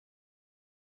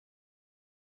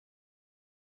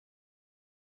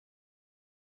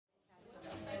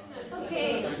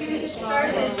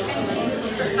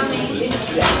for coming.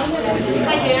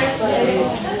 Hi there.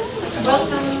 Welcome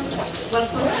to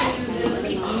the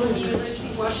People's University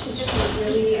of Washington. We're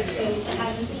really excited to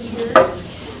have you here.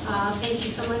 Thank you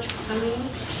so much for coming.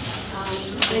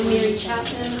 I'm Mary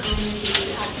Chapman. I'm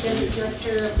the Academic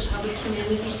Director of the Public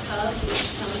Humanities Hub, which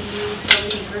some of you have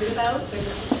already heard about, but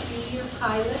it's a 3-year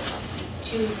pilot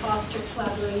to foster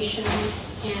collaboration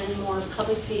and more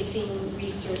public-facing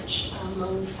research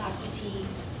among faculty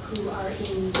who are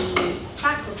in the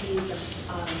faculties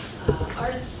of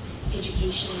arts,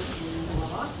 education, and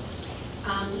law.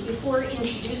 Before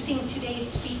introducing today's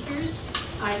speakers,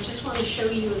 I just want to show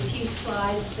you a few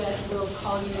slides that will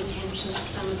call your attention to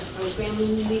some of the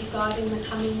programming we've got in the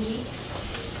coming weeks.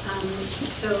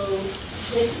 So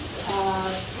this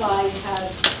slide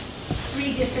has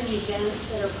 3 different events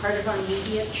that are part of our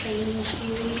media training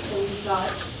series. So we've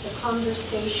got the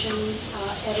conversation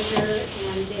editor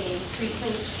and a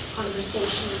frequent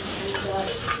conversation and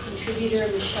contributor,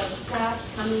 Michelle Stack,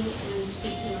 coming and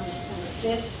speaking on December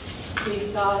 5th.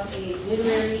 We've got a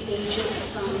literary agent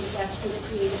from Westwood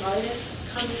Creative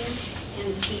Artists coming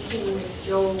and speaking with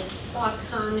Joel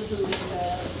Bachkan, who is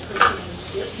a person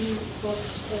who's written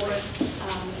books for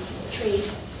trade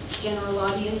general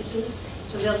audiences.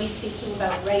 So they'll be speaking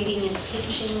about writing and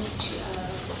pitching to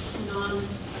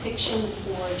non-fiction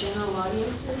for general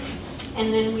audiences.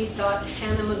 And then we've got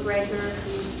Hannah McGregor,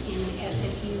 who's in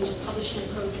SFU's publishing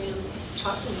program,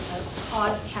 talking about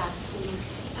podcasting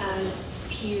as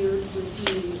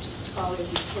peer-reviewed scholarly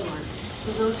form.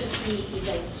 So those are 3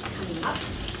 events coming up.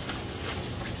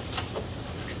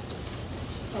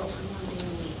 Oh, I'm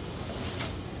wondering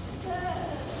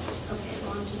okay,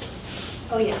 well I'm just,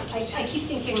 oh yeah, I keep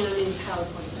thinking I'm in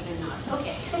PowerPoint, but I'm not.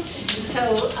 Okay, so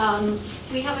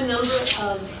we have a number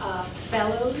of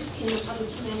fellows in the Public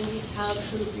Humanities Hub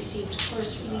who have received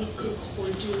course releases for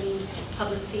doing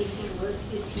public-facing work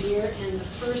this year, and the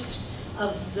first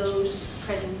of those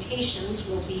presentations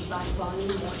will be by Bonnie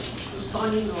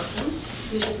Norton,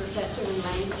 who's a professor in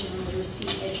language and literacy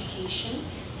education,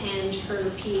 and her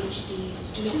PhD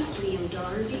student, Liam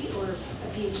Doherty, or a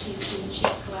PhD student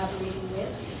she's collaborating with.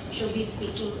 She'll be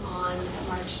speaking on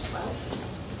March 12th.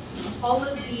 All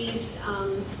of these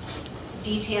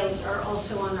details are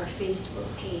also on our Facebook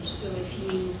page, so if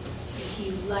you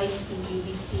like the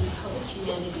UBC Public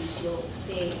Humanities, you'll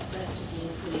stay abreast of the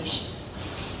information.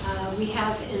 We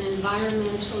have an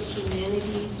environmental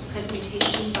humanities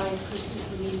presentation by a person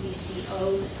from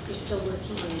UBCO. We're still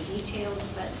working on the details,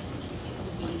 but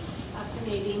it will be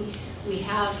fascinating. We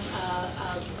have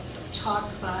a talk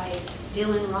by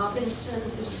Dylan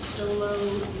Robinson, who's a solo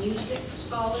music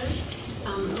scholar,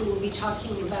 who will be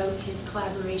talking about his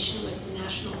collaboration with the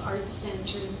National Arts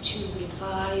Center to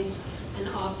revise an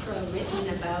opera written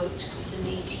about the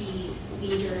Métis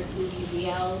leader Louis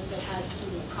Riel that had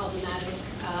some problematic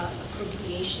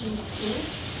appropriations in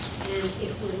it. And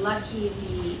if we're lucky,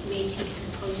 the Métis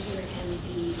composer and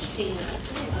the singer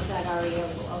of that aria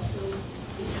will also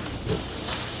be coming.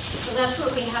 So that's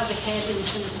what we have ahead in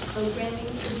terms of programming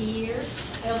for the year.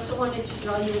 I also wanted to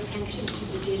draw your attention to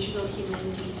the Digital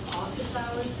Humanities office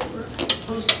hours that we're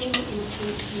hosting in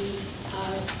case you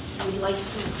would like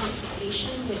some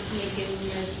consultation with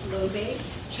Megan Lobe.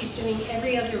 She's doing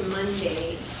every other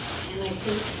Monday, and I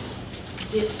think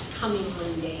this coming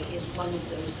Monday is one of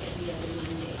those every other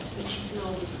Mondays, but you can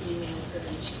always email her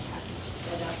and she's happy to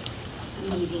set up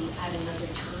a meeting at another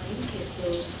time if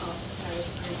those office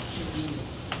hours aren't convenient.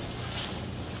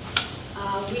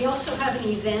 We also have an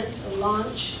event, a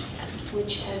launch,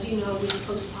 which, as you know, was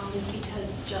postponed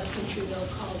because Justin Trudeau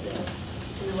called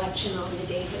an election on the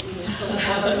day that we were supposed to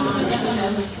have a launch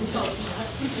without consulting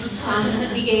us.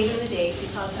 We gave him the date. We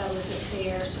thought that was a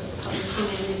fair sort of public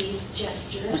humanities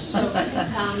gesture. So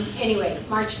anyway,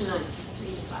 March 9th, 3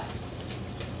 to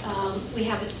 5. We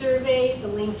have a survey. The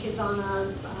link is on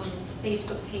our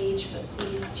Facebook page, but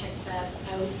please check that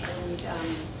out and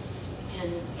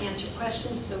answer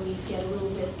questions so we get a little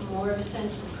bit more of a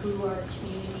sense of who our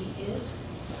community is.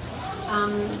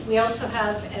 We also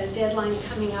have a deadline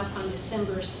coming up on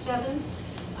December 7th.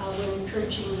 We're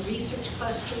encouraging research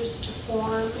clusters to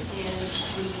form, and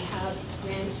we have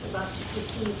grants of up to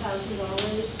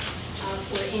 $15,000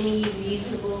 for any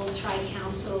reasonable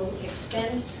tri-council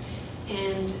expense,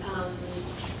 and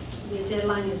the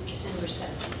deadline is December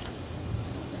 7th.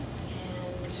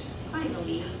 And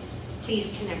finally,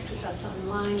 please connect with us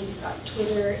online. We've got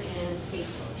Twitter and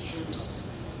Facebook handles.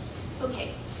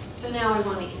 Okay, so now I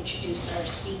want to introduce our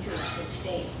speakers for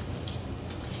today.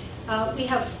 We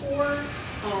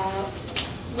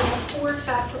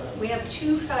have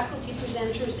two faculty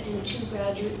presenters and 2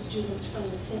 graduate students from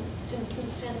the Simpson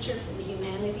Center for the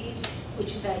Humanities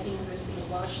which is at University of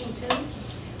Washington.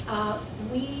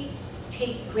 We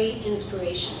take great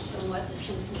inspiration from what the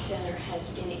Simpson Center has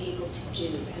been able to do.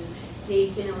 And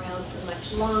they've been around for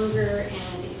much longer,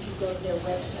 and if you go to their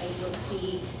website, you'll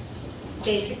see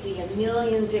basically 1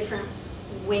 million different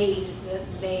ways that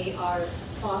they are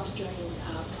fostering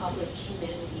public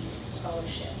humanities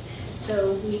scholarship.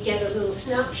 So we get a little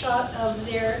snapshot of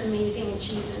their amazing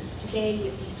achievements today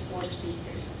with these 4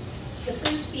 speakers. The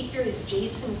first speaker is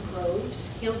Jason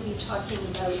Groves. He'll be talking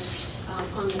about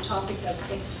on the topic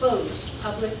of exposed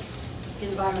public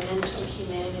environmental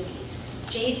humanities.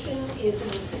 Jason is an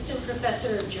assistant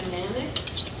professor of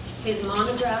Germanics. His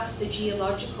monograph, The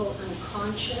Geological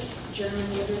Unconscious,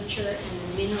 German Literature and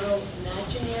the Mineral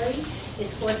Imaginary,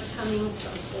 is forthcoming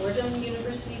from Fordham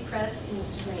University Press in the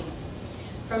spring.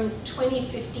 From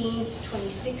 2015 to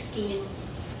 2016,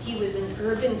 he was an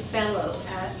urban fellow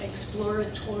at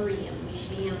Exploratorium,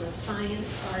 Museum of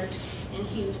Science, Art, and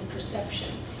Human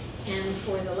Perception. And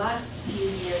for the last few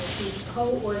years, he's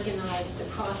co-organized the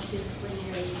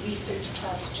cross-disciplinary research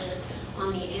cluster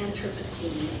on the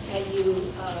Anthropocene at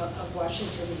U of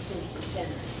Washington's Simpson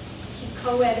Center. He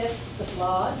co-edits the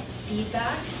blog,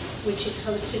 Feedback, which is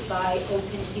hosted by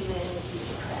Open Humanities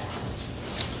Press.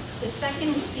 The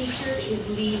second speaker is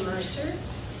Leigh Mercer.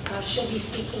 She'll be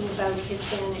speaking about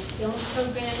Hispanic film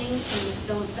programming and the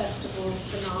film festival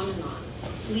phenomenon.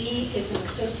 Leigh is an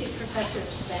associate professor of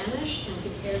Spanish and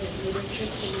comparative literature,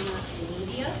 cinema, and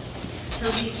media. Her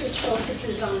research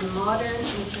focuses on the modern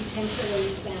and contemporary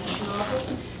Spanish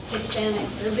novel, Hispanic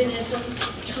urbanism,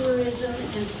 tourism,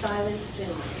 and silent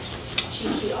film.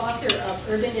 She's the author of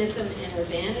Urbanism and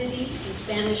Urbanity, the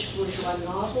Spanish bourgeois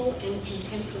novel and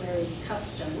contemporary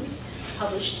customs,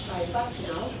 published by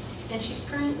Bucknell, and she's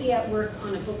currently at work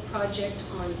on a book project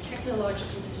on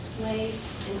technological display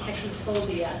and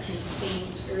technophobia in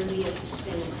Spain's earliest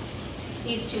cinema.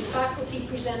 These 2 faculty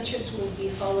presenters will be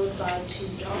followed by 2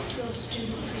 doctoral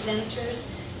student presenters.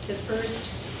 The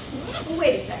first, oh,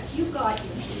 wait a sec, you got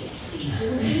your PhD,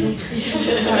 didn't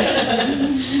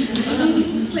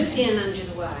you? Slipped in under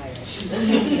the wire.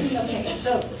 Okay,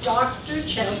 so Dr.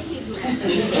 Chelsea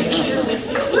Rivera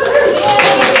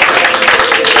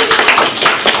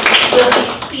will be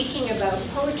speaking about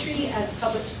poetry as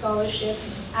public scholarship,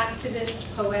 activist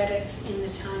poetics in the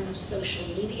time of social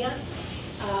media.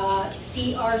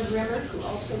 C.R. Grimmer, who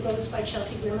also goes by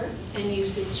Chelsea Grimmer and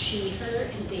uses she, her,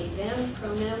 and they, them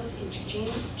pronouns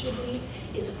interchangeably,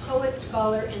 is a poet,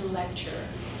 scholar, and lecturer.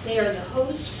 They are the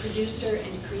host, producer,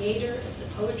 and creator of the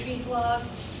Poetry Vlog,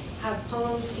 have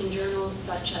poems in journals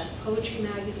such as Poetry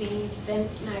Magazine,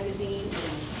 Fence Magazine,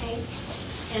 and Pink,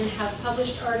 and have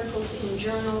published articles in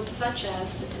journals such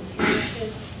as The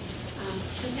Comparatist.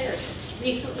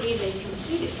 Recently, they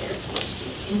completed their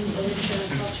PhD in Literature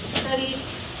and Cultural Studies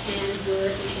and were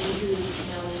an Andrew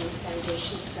Mellon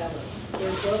Foundation Fellow.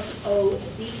 Their book, O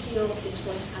Ezekiel, is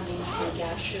forthcoming from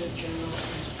Gasher Journal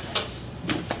Enterprise.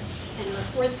 And our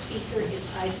 4th speaker is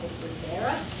Isaac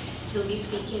Rivera. He'll be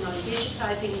speaking on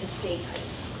digitizing the sacred,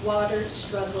 water,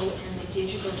 struggle, and the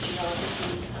digital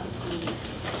geographies of the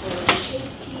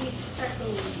Ocetia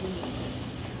Sakowin.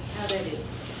 How'd I do?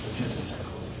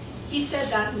 He said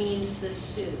that means the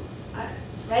Sioux,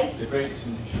 right? The Great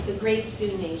Sioux Nation. The Great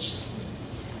Sioux Nation.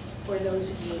 For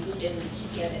those of you who didn't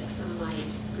get it from my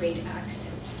great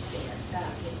accent there,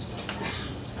 that is what that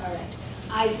means. All right.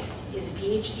 Isaac is a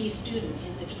PhD student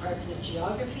in the Department of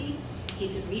Geography.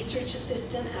 He's a research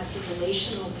assistant at the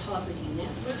Relational Poverty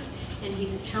Network, and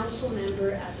he's a council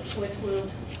member at the Fourth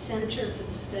World Center for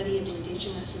the Study of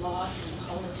Indigenous Law and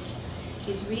Politics.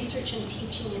 His research and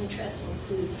teaching interests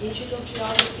include digital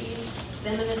geographies,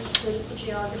 feminist political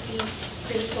geography,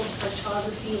 critical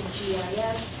cartography and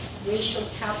GIS, racial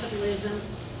capitalism,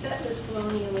 settler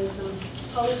colonialism,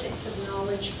 politics of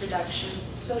knowledge production,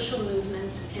 social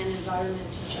movements, and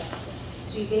environmental justice.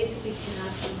 So you basically can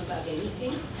ask him about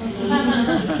anything,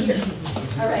 and he's here.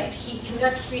 All right, he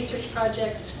conducts research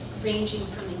projects ranging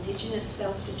from indigenous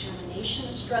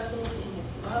self-determination struggles in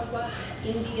Nicaragua,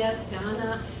 India,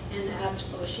 Ghana, and at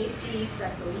Ocetia,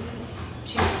 Sakowin,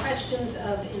 to questions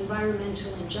of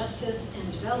environmental injustice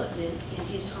and development in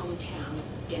his hometown,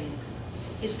 Denver.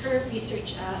 His current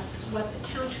research asks what the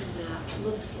countermap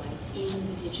looks like in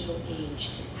the digital age,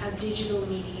 how digital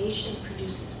mediation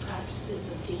produces practices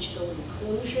of digital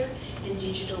enclosure and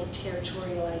digital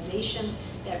territorialization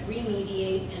that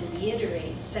remediate and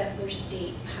reiterate settler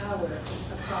state power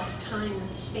across time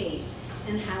and space,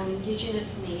 and how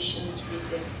indigenous nations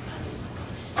resist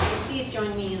otherwise. So please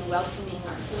join me in welcoming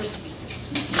our 4 speakers.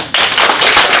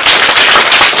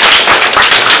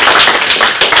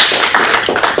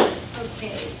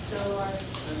 Okay, so our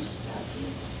first up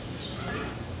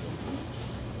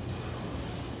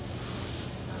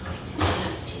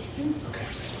questions? Okay.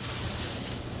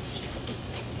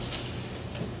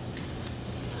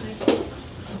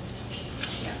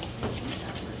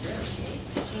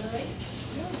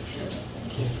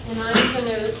 And I'm going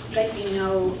to let you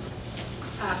know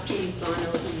after you've gone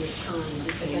over your time,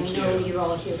 because I know you're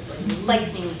all here for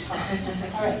lightning talks.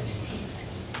 All right.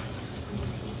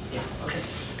 Yeah, okay.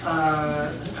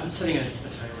 I'm setting a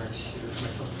timer to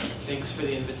myself. Thanks for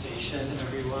the invitation,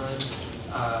 everyone,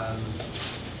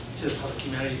 to the Public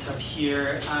Humanities Hub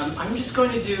here. I'm just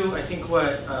going to do, I think,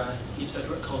 what Each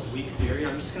Edward calls weak theory.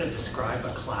 I'm just going to describe a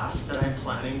class that I'm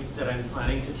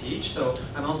planning to teach. So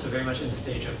I'm also very much in the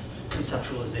stage of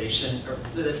conceptualization, or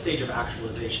the stage of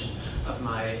actualization of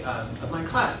my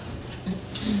class,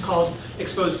 called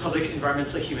Exposed Public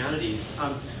Environmental Humanities.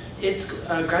 It's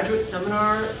a graduate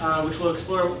seminar which will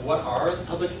explore what are the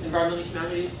public environmental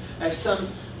humanities. I have some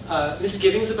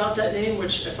misgivings about that name,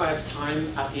 which if I have time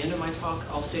at the end of my talk,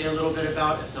 I'll say a little bit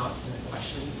about. If not, in the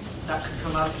questions that could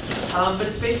come up. But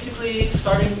it's basically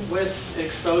starting with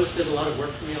exposed. Does a lot of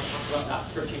work for me. I'll talk about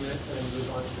that for a few minutes and then move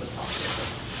on to the process of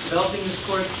developing this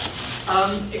course.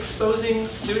 Exposing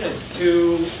students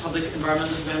to public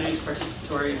environmental humanities,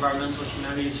 participatory environmental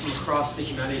humanities from across the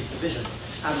humanities division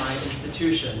at my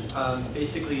institution.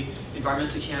 Basically,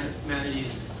 environmental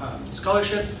humanities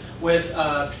scholarship with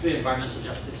particularly environmental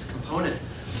justice component.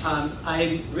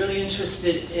 I'm really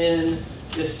interested in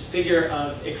this figure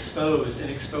of exposed and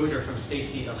exposure from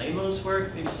Stacy Alamo's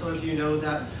work. Maybe some of you know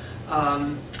that,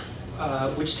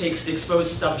 which takes the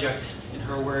exposed subject, in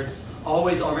her words,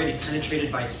 always already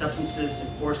penetrated by substances and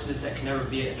forces that can never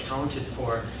be accounted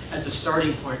for as a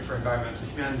starting point for environmental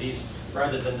humanities,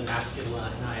 rather than the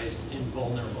masculinized,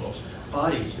 invulnerable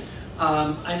body.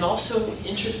 I'm also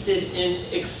interested in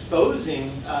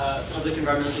exposing public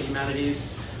environmental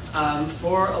humanities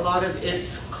for a lot of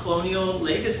its colonial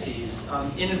legacies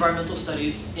in environmental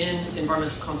studies, in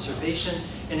environmental conservation,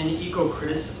 and in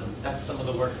eco-criticism. That's some of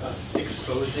the work of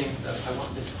exposing that I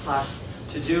want this class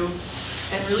to do.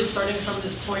 And really starting from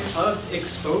this point of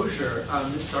exposure,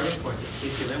 this starting point that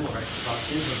Stacy Alamo writes about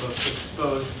in her book,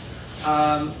 Exposed,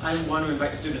 I want to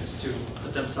invite students to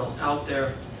put themselves out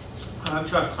there,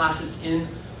 to have classes in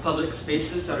public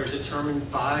spaces that are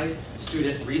determined by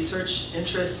student research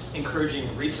interests,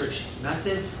 encouraging research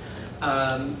methods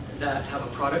that have a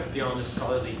product beyond the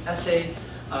scholarly essay,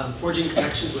 forging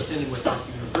connections within and without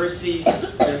the university.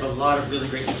 We have a lot of really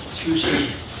great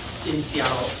institutions in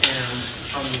Seattle and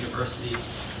on the university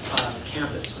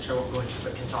campus, which I won't go into,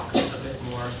 but can talk a bit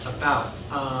more about.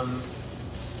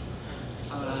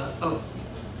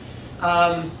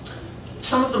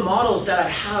 Some of the models that I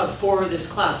have for this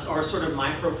class are sort of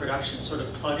micro-production, sort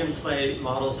of plug-and-play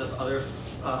models of other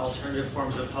alternative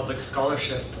forms of public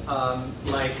scholarship,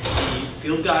 like the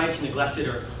Field Guide to Neglected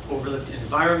or Overlooked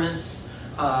Environments,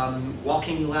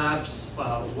 walking labs.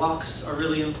 Walks are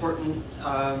really important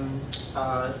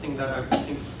thing that I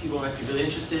think people might be really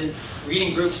interested in.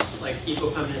 Reading groups like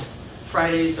Ecofeminist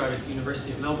Fridays are at the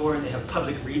University of Melbourne. They have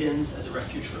public read-ins as a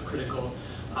refuge for critical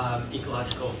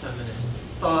ecological feminist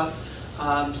thought.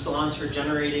 Salons for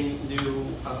generating new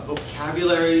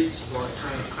vocabularies for a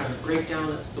time of climate breakdown.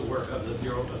 That's the work of the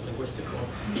Bureau of Linguistical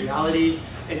Reality.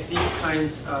 It's these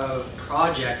kinds of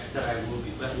projects that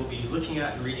we'll be looking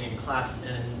at and reading in class,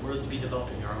 and we'll be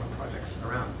developing our own projects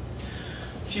around.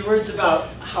 A few words about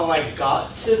how I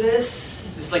got to this.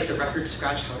 This is like the record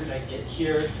scratch. How did I get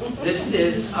here? This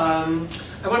is,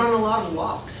 I went on a lot of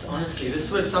walks, honestly.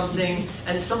 This was something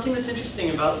that's interesting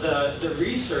about the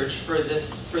research for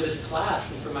this class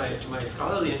and for my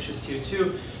scholarly interest here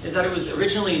too, is that it was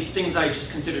originally things I just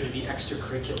considered to be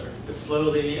extracurricular. But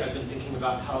slowly I've been thinking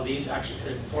about how these actually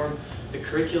could inform the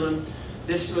curriculum.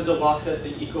 This was a walk that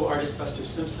the eco-artist Buster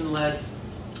Simpson led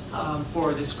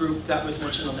for this group that was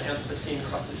mentioned on the Anthropocene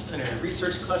Cross-Disciplinary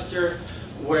Research Cluster,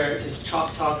 where his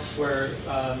chalk talks where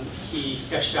he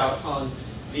sketched out on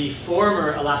the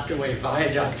former Alaskan Way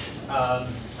Viaduct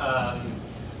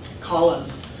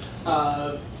columns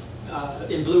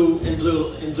in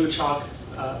blue chalk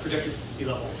projected sea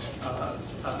level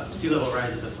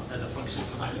rise as a function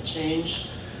of climate change.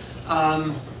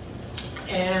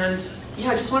 And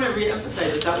yeah, I just want to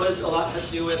re-emphasize that was a lot had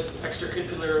to do with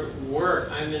extracurricular work.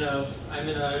 I'm in a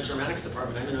Germanics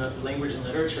department. I'm in a language and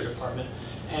literature department.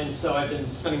 And so I've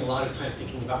been spending a lot of time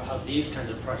thinking about how these kinds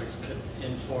of projects could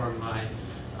inform my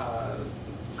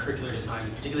curricular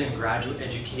design, particularly in graduate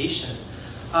education.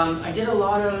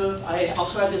 I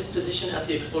also had this position at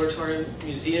the Exploratory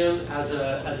Museum as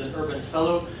an urban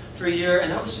fellow for a year, and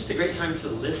that was just a great time to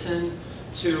listen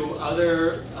to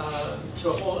a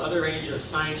whole other range of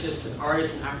scientists and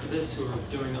artists and activists who are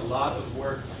doing a lot of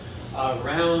work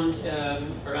around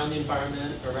the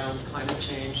environment, around climate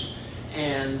change,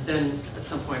 and then at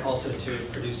some point also to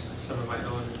produce some of my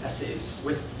own essays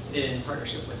in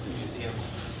partnership with the museum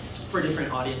for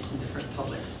different audience and different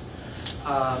publics.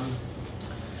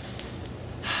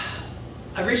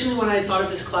 Originally, when I thought of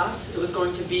this class, it was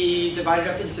going to be divided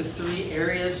up into 3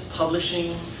 areas: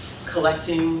 publishing,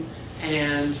 collecting,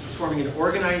 and performing and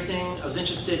organizing. I was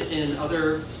interested in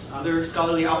other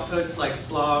scholarly outputs like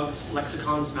blogs,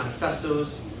 lexicons,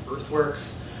 manifestos,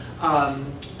 earthworks. In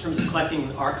terms of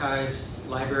collecting, archives,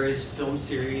 libraries, film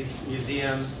series,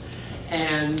 museums.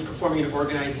 And performing and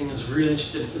organizing, I was really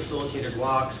interested in facilitated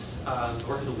walks. The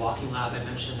work of the Walking Lab I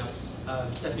mentioned, that's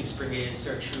Stephanie Springate and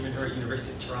Sarah Truman, who are at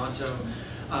University of Toronto.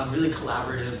 Really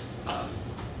collaborative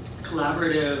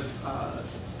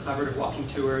walking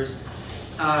tours,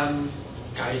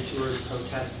 guided tours,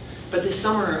 protests. But this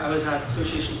summer I was at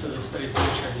Association for the Study of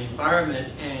Literature and the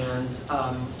Environment, and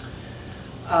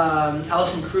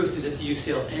Alison Kruth, who's at the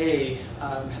UCLA,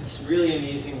 had this really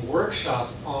amazing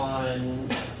workshop on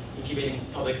incubating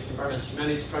public environmental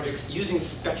humanities projects using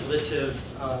speculative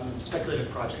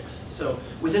projects. So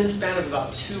within the span of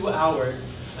about 2 hours,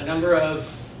 a number of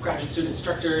graduate student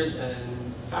instructors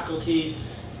and faculty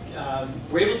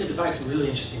were able to devise some really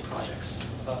interesting projects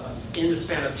in the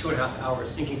span of 2.5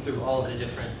 hours, thinking through all the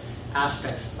different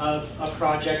aspects of a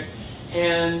project.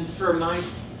 And for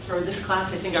this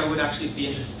class, I think I would actually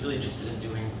be really interested in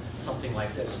doing something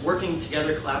like this, working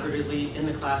together collaboratively in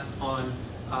the class on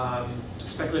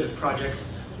speculative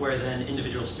projects where then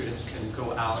individual students can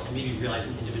go out and maybe realize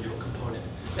an individual component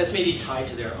that's maybe tied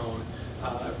to their own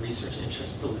research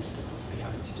interests, the list of what they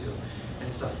having to do,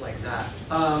 and stuff like that.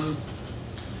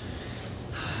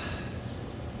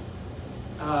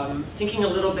 Thinking a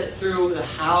little bit through the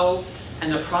how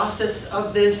and the process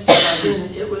of this,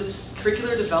 it was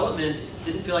curricular development. It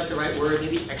didn't feel like the right word.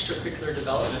 Maybe extracurricular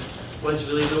development was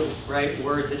really the right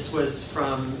word. This was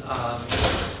from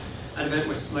an event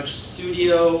with Smudge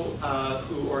Studio,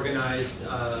 who organized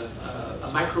a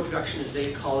micro-production, as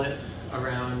they call it,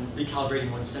 around recalibrating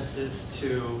one's senses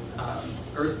to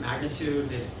Earth magnitude.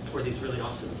 They pour these really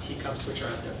awesome teacups, which are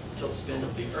at the tilt spin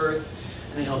of the Earth.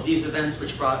 And they held these events,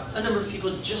 which brought a number of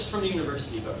people just from the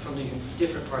university, but from the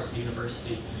different parts of the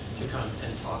university, to come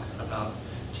and talk about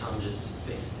challenges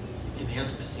faced in the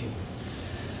Anthropocene.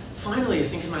 Finally, I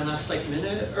think in my last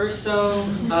minute or so,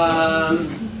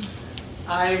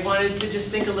 I wanted to just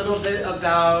think a little bit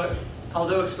about,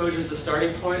 although exposure is the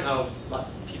starting point, how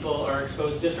people are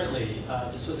exposed differently.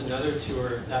 This was another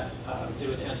tour that did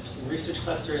with the Anthropocene Research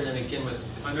Cluster, and then again with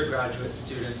undergraduate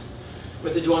students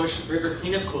with the Duwamish River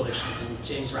Cleanup Coalition and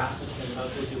James Rasmussen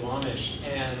of the Duwamish.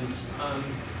 And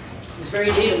this very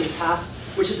day that we passed,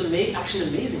 which is actually an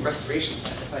amazing restoration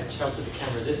site. If I tilted the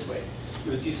camera this way,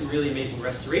 you would see some really amazing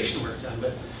restoration work done.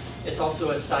 But it's also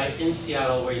a site in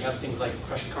Seattle where you have things like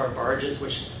crushed car barges,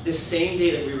 which this same day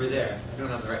that we were there, I don't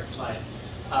have the right slide,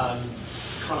 caught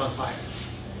on fire.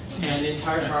 And the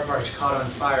entire car barge caught on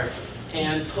fire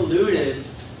and polluted,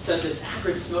 sent this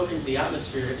acrid smoke into the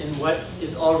atmosphere in what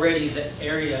is already the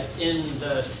area in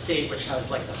the state which has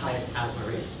the highest asthma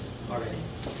rates already.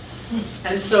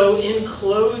 And so in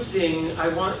closing, I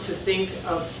want to rethink,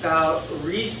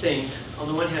 on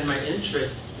the one hand, my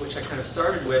interest, which I kind of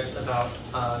started with, about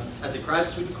as a grad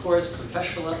student course,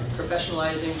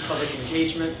 professionalizing public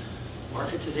engagement,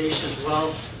 marketization as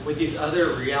well, with these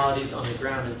other realities on the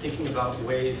ground, and thinking about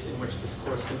ways in which this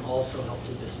course can also help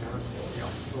to dismantle the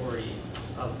authority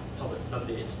of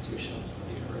the institutions of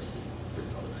the university through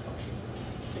public scholarship.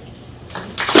 Thank you.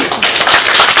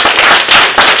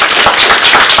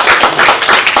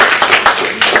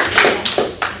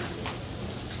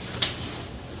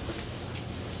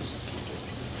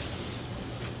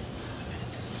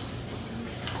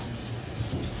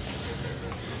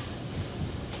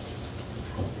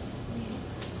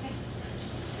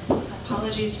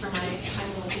 Apologies for my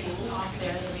time will be off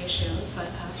there, the ratios, but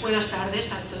buenas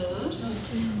tardes a todos.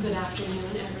 Good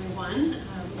afternoon, everyone.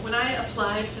 When I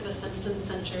applied for the Simpson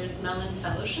Center's Mellon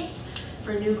Fellowship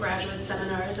for new graduate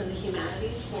seminars in the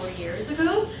humanities 4 years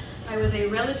ago, I was a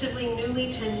relatively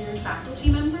newly tenured faculty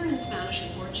member in Spanish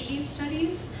and Portuguese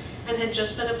studies and had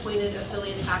just been appointed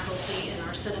affiliate faculty in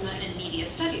our cinema and media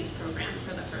studies program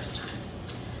for the first time.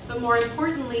 But more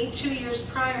importantly, 2 years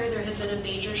prior, there had been a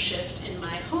major shift in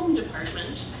my home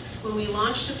department when we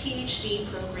launched a PhD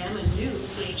program, a new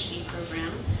PhD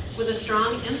program, with a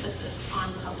strong emphasis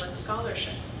on public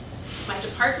scholarship. My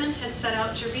department had set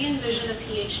out to re-envision a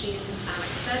PhD in Hispanic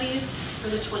studies for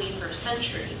the 21st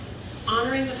century,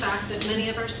 honoring the fact that many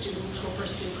of our students will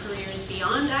pursue careers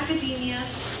beyond academia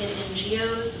in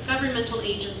NGOs, governmental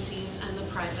agencies, and the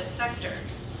private sector.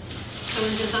 So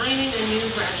in designing a new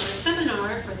graduate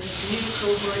seminar for this new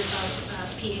cohort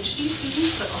of PhD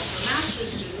students, but also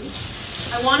master's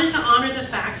students, I wanted to honor the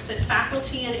fact that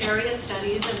faculty in area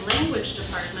studies and language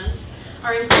departments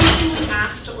are increasingly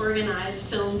asked to organize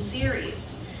film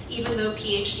series, even though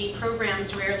PhD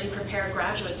programs rarely prepare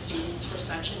graduate students for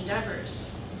such endeavors.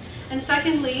 And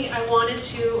secondly, I wanted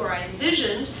to, or I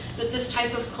envisioned, that this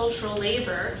type of cultural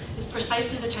labor is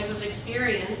precisely the type of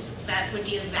experience that would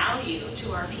be of value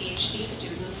to our PhD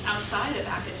students outside of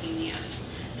academia,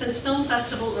 since film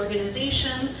festival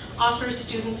organization offers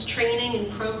students training in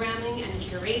programming and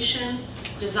curation,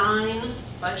 design,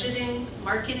 budgeting,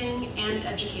 marketing, and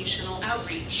educational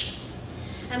outreach.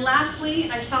 And lastly,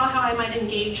 I saw how I might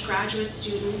engage graduate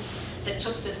students that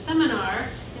took this seminar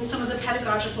in some of the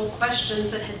pedagogical questions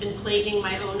that had been plaguing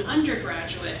my own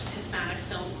undergraduate Hispanic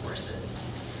film courses,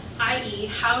 i.e.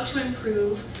 how to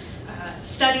improve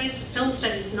film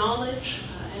studies knowledge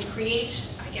and create,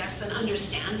 I guess, an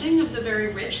understanding of the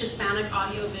very rich Hispanic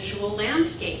audiovisual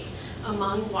landscape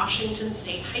among Washington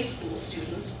State high school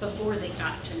students before they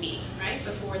got to me, right?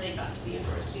 Before they got to the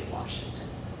University of Washington.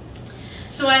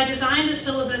 So I designed a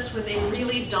syllabus with a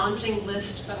really daunting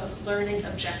list of learning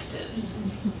objectives.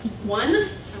 One,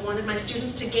 I wanted my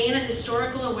students to gain a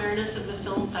historical awareness of the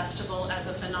film festival as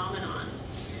a phenomenon.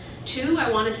 Two, I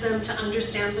wanted them to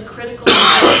understand the critical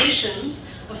implications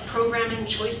of programming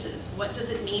choices. What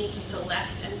does it mean to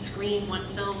select and screen one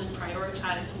film and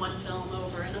prioritize one film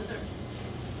over another?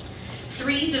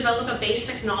 Three, develop a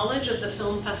basic knowledge of the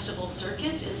film festival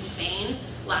circuit in Spain,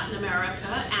 Latin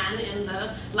America, and in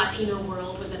the Latino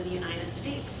world within the United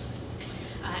States.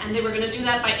 And they were going to do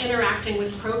that by interacting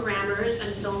with programmers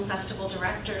and film festival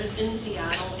directors in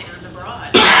Seattle and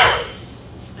abroad.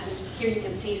 And here you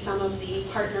can see some of the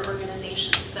partner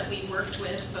organizations that we worked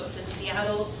with, both in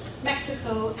Seattle,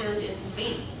 Mexico, and in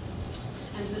Spain.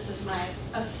 And this is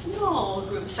a small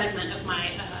group segment of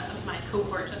my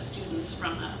cohort of students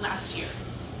from last year.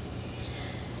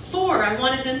 Four, I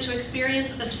wanted them to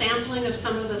experience a sampling of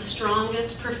some of the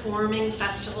strongest performing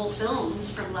festival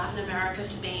films from Latin America,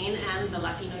 Spain, and the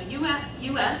Latino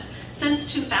US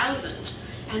since 2000,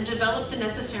 and develop the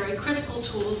necessary critical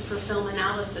tools for film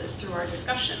analysis through our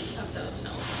discussion of those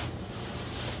films.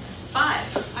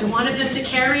 Five, I wanted them to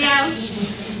carry out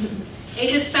a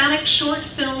Hispanic short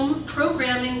film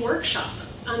programming workshop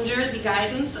under the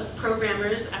guidance of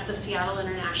programmers at the Seattle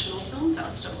International Film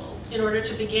Festival in order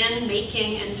to begin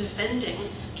making and defending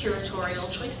curatorial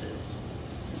choices.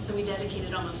 So we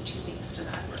dedicated almost 2 weeks to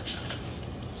that workshop.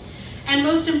 And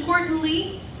most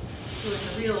importantly, it was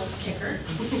the real kicker,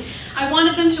 I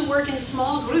wanted them to work in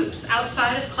small groups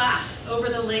outside of class over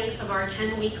the length of our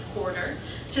 10-week quarter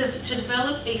to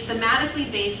develop a thematically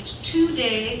based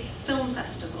 2-day film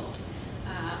festival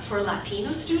for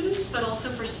Latino students, but also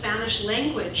for Spanish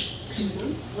language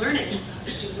students, learning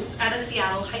students at a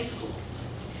Seattle high school.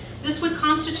 This would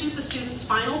constitute the students'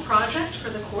 final project for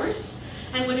the course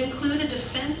and would include a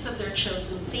defense of their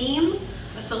chosen theme,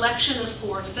 a selection of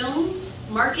 4 films,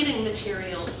 marketing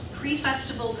materials,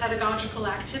 pre-festival pedagogical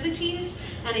activities,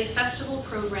 and a festival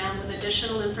program with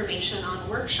additional information on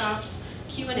workshops,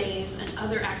 Q&As, and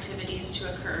other activities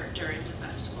to occur during the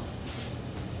festival.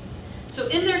 So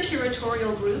in their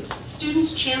curatorial groups,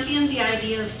 students championed the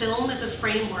idea of film as a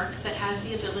framework that has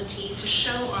the ability to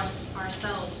show us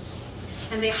ourselves.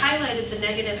 And they highlighted the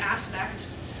negative aspect,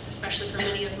 especially for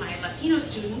many of my Latino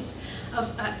students,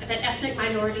 that ethnic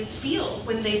minorities feel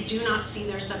when they do not see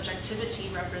their subjectivity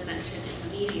represented in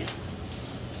the media.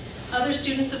 Other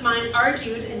students of mine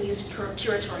argued in these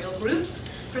curatorial groups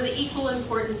for the equal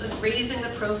importance of raising the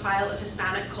profile of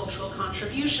Hispanic cultural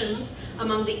contributions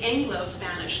among the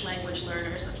Anglo-Spanish language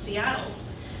learners of Seattle,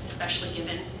 especially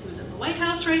given who's in the White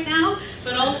House right now,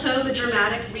 but also the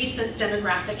dramatic recent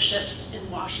demographic shifts in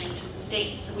Washington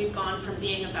State. So we've gone from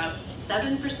being about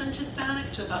 7%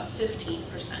 Hispanic to about 15%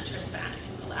 Hispanic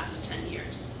in the last 10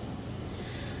 years.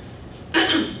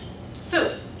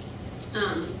 So,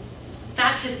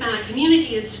 that Hispanic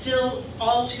community is still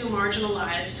all too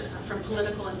marginalized from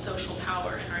political and social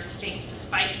power in our state,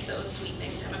 despite those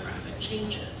sweeping demographic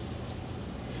changes.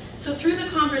 So through the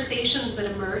conversations that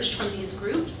emerged from these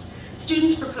groups,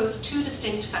 students proposed 2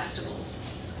 distinct festivals.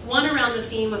 One around the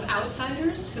theme of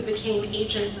outsiders who became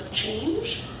agents of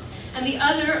change, and the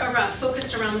other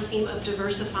focused around the theme of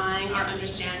diversifying our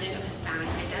understanding of Hispanic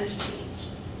identity.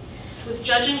 With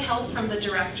judging help from the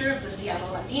director of the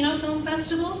Seattle Latino Film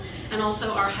Festival and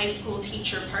also our high school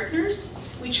teacher partners,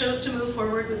 we chose to move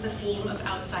forward with the theme of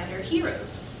outsider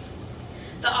heroes.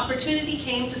 The opportunity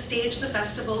came to stage the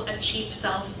festival at Chief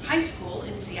Sealth High School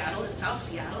in Seattle, in South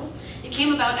Seattle. It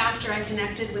came about after I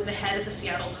connected with the head of the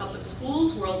Seattle Public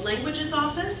Schools World Languages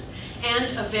Office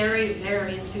and a very,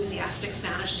 very enthusiastic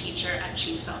Spanish teacher at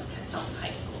Chief Sealth High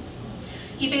School.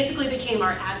 He basically became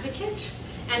our advocate,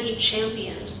 and he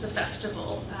championed the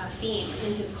festival theme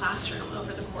in his classroom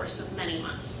over the course of many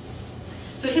months.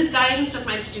 So his guidance of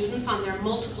my students on their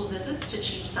multiple visits to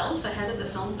Chief Sealth ahead of the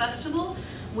film festival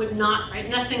would not,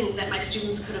 nothing that my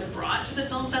students could have brought to the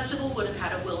film festival would have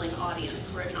had a willing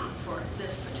audience were it not for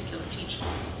this particular teacher.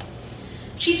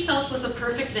 Chief Sealth was the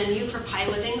perfect venue for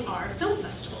piloting our film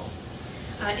festival.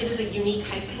 It is a unique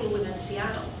high school within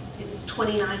Seattle. It is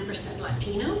 29%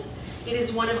 Latino. It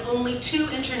is one of only 2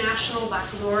 international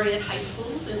baccalaureate high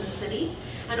schools in the city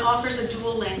and offers a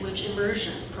dual language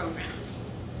immersion program.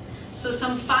 So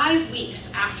some 5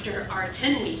 weeks after our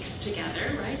 10 weeks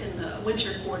together, right, in the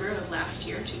winter quarter of last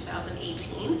year,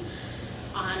 2018,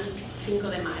 on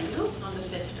Cinco de Mayo, on the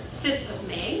 5th of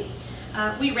May,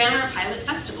 we ran our pilot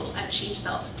festival at Chief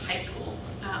Sealth High School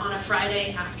on a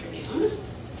Friday afternoon.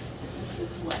 And this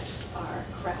is what our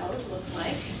crowd looked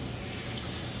like.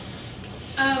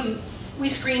 We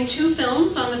screened 2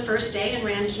 films on the first day and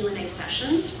ran Q&A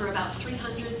sessions for about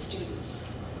 300 students.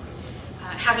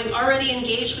 Having already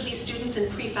engaged with these students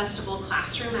in pre-festival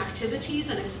classroom activities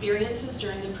and experiences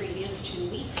during the previous 2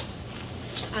 weeks.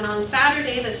 And on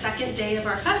Saturday, the second day of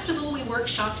our festival, we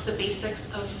workshopped the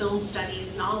basics of film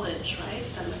studies knowledge, right?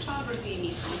 Cinematography,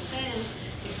 mise en scène,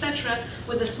 etc.,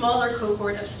 with a smaller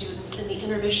cohort of students in the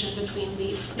intermission between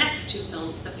the next 2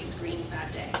 films that we screened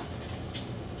that day.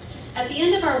 At the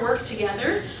end of our work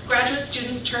together, graduate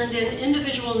students turned in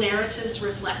individual narratives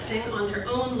reflecting on their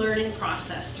own learning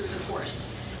process through the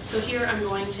course. So here I'm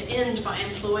going to end by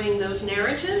employing those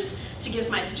narratives to give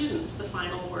my students the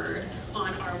final word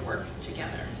on our work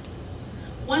together.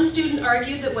 One student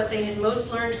argued that what they had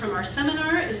most learned from our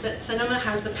seminar is that cinema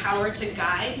has the power to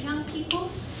guide young people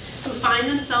who find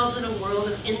themselves in a world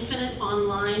of infinite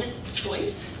online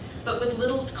choice, but with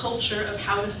little culture of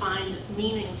how to find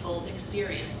meaningful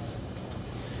experience.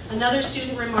 Another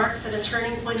student remarked that a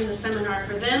turning point in the seminar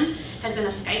for them had been a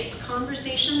Skype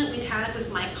conversation that we'd had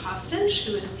with Mike Hostage,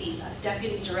 who is the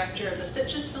deputy director of the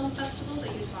Sitges Film Festival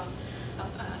that you saw up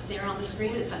there on the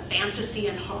screen. It's a fantasy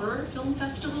and horror film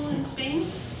festival in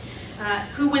Spain.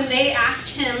 Who, when they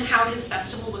asked him how his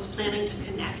festival was planning to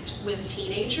connect with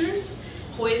teenagers,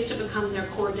 poised to become their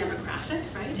core demographic,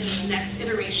 right, in the next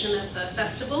iteration of the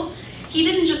festival, he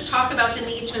didn't just talk about the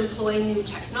need to employ new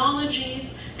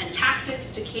technologies and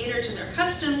tactics to cater to their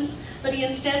customs, but he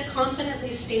instead confidently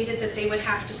stated that they would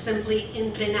have to simply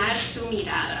entrenar su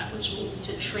mirada, which means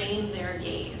to train their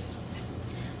gaze,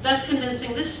 thus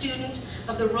convincing this student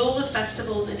of the role of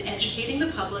festivals in educating the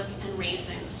public and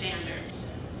raising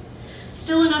standards.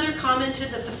 Still another commented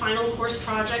that the final course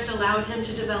project allowed him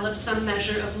to develop some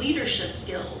measure of leadership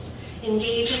skills,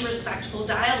 engage in respectful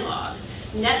dialogue,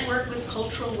 network with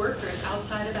cultural workers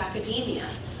outside of academia,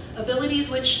 abilities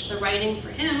which the writing for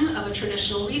him of a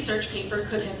traditional research paper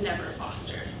could have never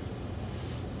fostered.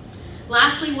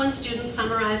 Lastly, one student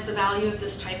summarized the value of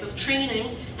this type of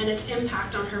training and its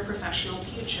impact on her professional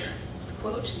future.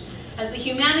 Quote, "As the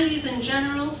humanities in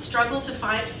general struggle to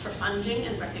fight for funding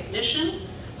and recognition,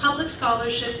 public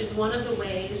scholarship is one of the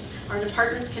ways our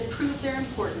departments can prove their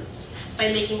importance by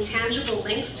making tangible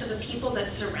links to the people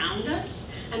that surround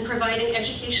us and providing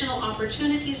educational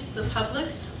opportunities to the public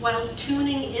while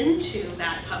tuning into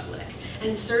that public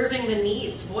and serving the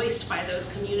needs voiced by those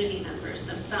community members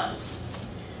themselves."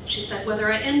 She said,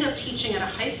 "Whether I end up teaching at a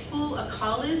high school, a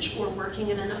college, or working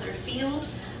in another field,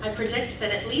 I predict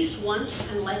that at least once,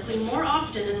 and likely more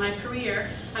often in my career,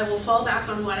 I will fall back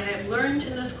on what I have learned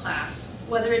in this class,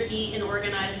 whether it be in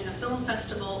organizing a film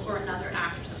festival or another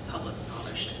act of public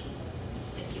scholarship."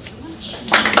 Thank you so much.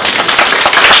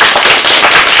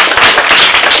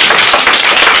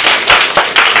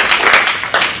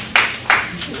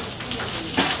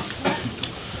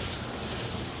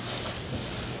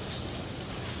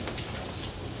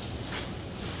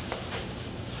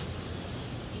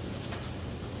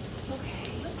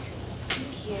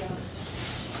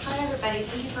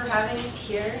 Thank you for having us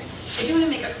here. I do want to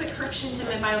make a quick correction to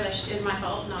my bio that is my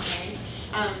fault, not Mary's.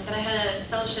 But I had a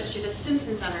fellowship through the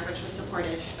Simpson Center, which was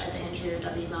supported by the Andrew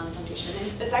W. Mellon Foundation.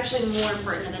 And it's actually more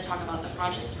important than to talk about the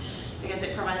project because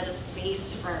it provided a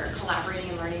space for collaborating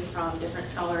and learning from different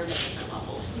scholars at different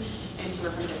levels and who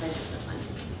are from different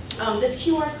disciplines. This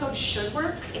QR code should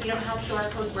work. If you don't know how QR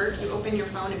codes work, you open your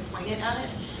phone and point it at it.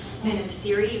 And in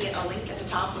theory, you get a link at the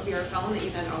top of your phone that you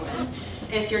then open.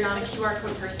 If you're not a QR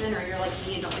code person, or you're like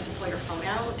me and don't like to pull your phone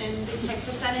out in these types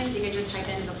of settings, you can just type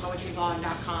in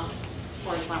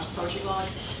thepoetryblog.com/poetryblog,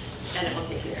 and it will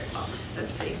take you there as well. So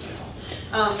it's pretty simple.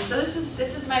 So this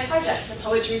is my project, the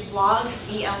Poetry Vlog,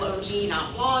 V-L-O-G,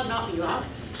 not blog, not vlog.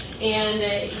 And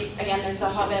again, there's the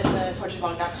hub at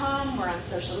thepoetryblog.com. We're on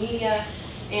social media,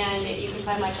 and you can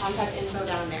find my contact info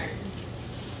down there.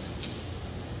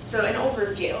 So an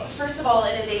overview. First of all,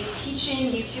 it is a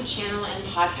teaching YouTube channel and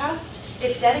podcast.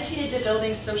 It's dedicated to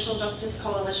building social justice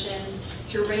coalitions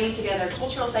through bringing together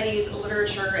cultural studies,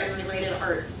 literature, and related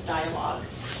arts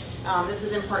dialogues. This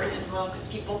is important as well because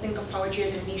people think of poetry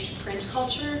as a niche print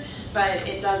culture, but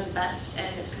it does best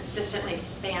and consistently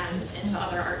expands into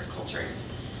other arts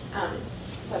cultures.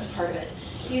 So that's part of it.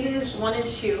 Seasons 1 and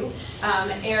 2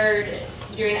 aired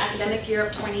during the academic year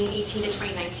of 2018 to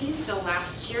 2019, so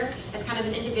last year, as kind of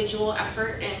an individual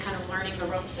effort and kind of learning the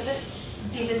ropes of it.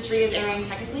 Season 3 is airing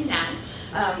technically now,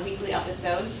 weekly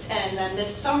episodes, and then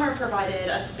this summer provided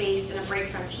a space and a break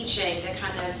from teaching to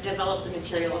kind of develop the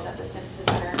materials at the Simpson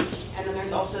Center. And then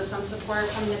there's also some support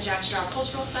from the Jack Straw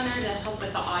Cultural Center to help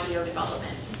with the audio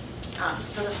development.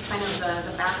 So that's kind of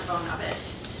the backbone of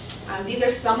it. These are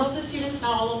some of the students,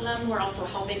 not all of them. We're also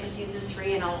helping with season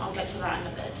 3, and I'll get to that in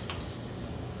a bit.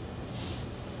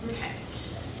 Okay,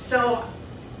 so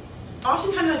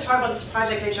oftentimes when I talk about this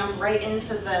project, I jump right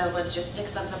into the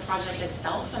logistics of the project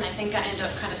itself, and I think I end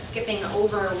up kind of skipping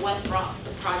over what brought the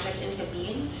project into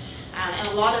being. And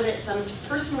a lot of it stems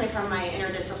personally from my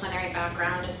interdisciplinary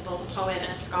background as both a poet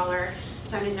and a scholar.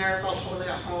 Somebody who's never felt totally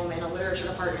at home in a literature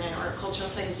department or a cultural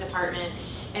studies department,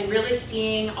 and really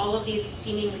seeing all of these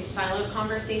seemingly siloed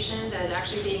conversations as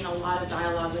actually being a lot of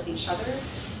dialogue with each other,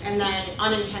 and then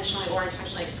unintentionally or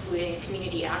intentionally excluding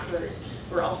community actors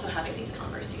who are also having these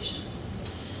conversations.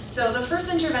 So the first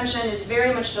intervention is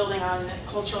very much building on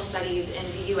cultural studies in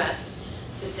the US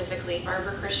specifically.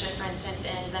 Barbara Christian, for instance,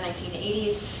 in the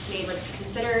 1980s made what's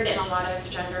considered in a lot of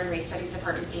gender and race studies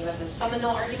departments in the US a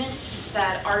seminal argument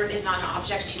that art is not an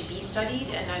object to be studied,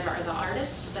 and neither are the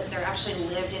artists, but they're actually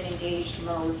lived and engaged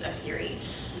modes of theory.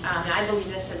 And I believe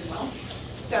this as well.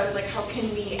 So it's like, how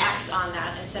can we act on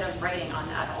that instead of writing on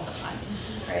that all the time,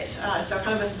 right? So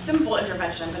kind of a simple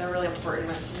intervention, but a really important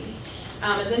one to me.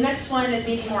 The next one is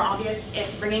maybe more obvious.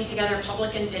 It's bringing together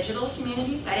public and digital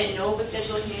humanities. I didn't know it was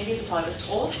digital humanities until I was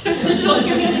told it was digital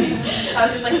humanities. I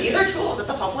was just like, these are tools that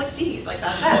the public sees, like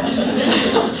that's that.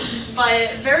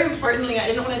 But very importantly, I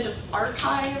didn't want to just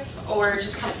archive or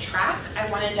just kind of track. I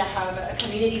wanted to have a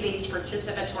community-based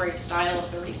participatory style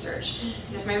of the research.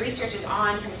 Because if my research is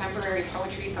on contemporary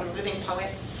poetry from living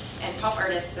poets and pop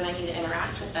artists, then I need to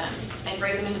interact with them and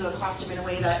bring them into the classroom in a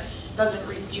way that doesn't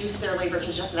reduce their labor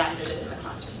to just that visit in the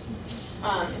classroom.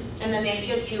 And then the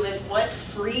idea too is what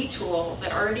free tools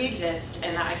that already exist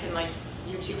and that I can like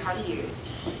YouTube how to use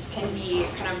can be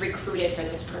kind of recruited for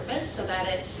this purpose so that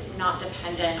it's not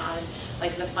dependent on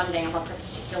like the funding of a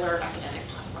particular academic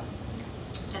platform.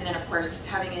 And then of course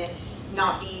having it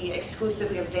not be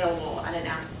exclusively available in an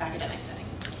academic setting.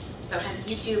 So hence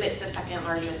YouTube, it's the second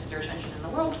largest search engine in the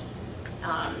world.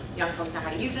 Young folks know how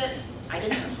to use it. I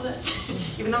didn't until this,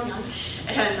 even though I'm young,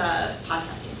 and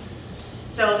podcasting.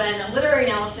 So then literary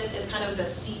analysis is kind of the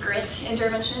secret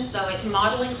intervention. So it's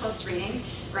modeling close reading,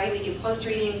 right? We do close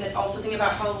readings. It's also thinking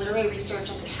about how literary research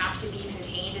doesn't have to be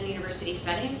contained in a university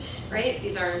setting, right?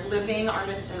 These are living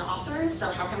artists and authors,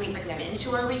 so how can we bring them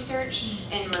into our research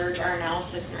and merge our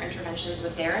analysis and our interventions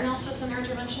with their analysis and their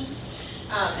interventions?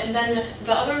 And then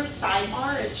the other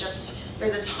sidebar is just,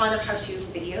 there's a ton of how-to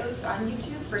videos on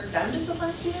YouTube for STEM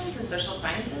discipline students and social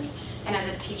sciences. And as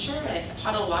a teacher, I've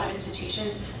taught at a lot of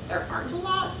institutions, there aren't a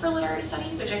lot for literary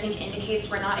studies, which I think indicates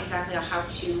we're not exactly a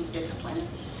how-to discipline.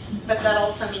 But that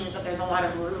also means that there's a lot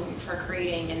of room for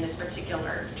creating in this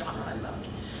particular genre and mode.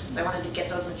 So I wanted to get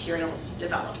those materials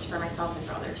developed for myself and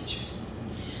for other teachers.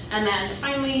 And then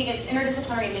finally, it's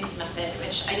interdisciplinary mixed method,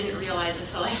 which I didn't realize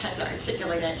until I had to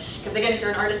articulate it. Because again, if you're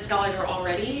an artist scholar, you're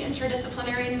already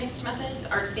interdisciplinary and mixed method.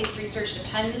 Arts-based research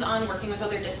depends on working with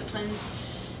other disciplines.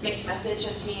 Mixed method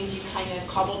just means you kind of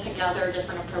cobble together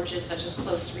different approaches such as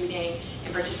close reading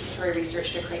and participatory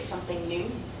research to create something new.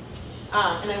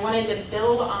 And I wanted to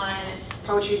build on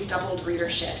poetry's doubled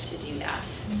readership to do that,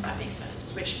 if that makes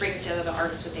sense, which brings together the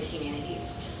arts with the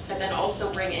humanities, but then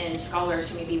also bring in scholars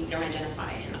who maybe don't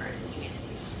identify in the arts and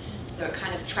humanities. So it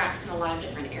kind of tracks in a lot of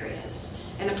different areas.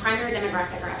 And the primary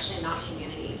demographic are actually not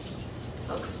humanities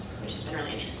folks, which has been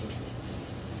really interesting to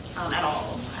me, at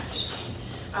all, actually.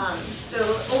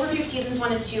 So overview of seasons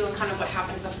 1 and 2 and kind of what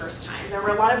happened the first time. There were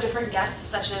a lot of different guests,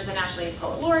 such as the National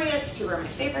Poet Laureates, who were my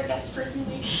favorite guests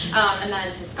personally, and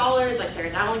then some scholars like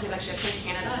Sarah Dowling, who's actually from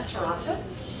Canada at Toronto.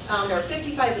 There were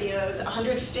 55 videos,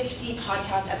 150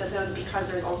 podcast episodes because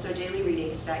there's also daily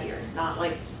readings that year, not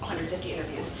like 150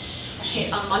 interviews. A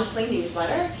monthly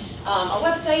newsletter, a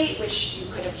website, which you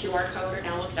could have QR code or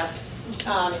now looked up,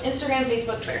 Instagram,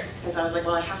 Facebook, Twitter, because I was like,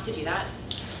 well, I have to do that.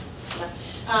 Yeah.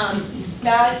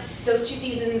 Those 2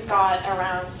 seasons got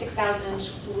around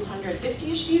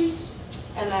 6,250-ish views,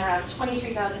 and then around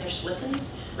 23,000-ish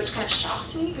listens, which kind of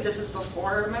shocked me because this was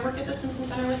before my work at the Simpson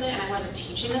Center with it, and I wasn't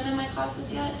teaching them in my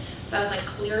classes yet. So I was like,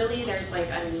 clearly there's like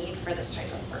a need for this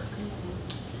type of work.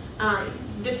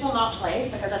 This will not play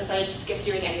because I decided to skip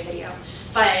doing any video,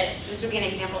 but this would be an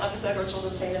example episode which will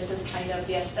just say this is kind of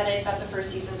the aesthetic that the first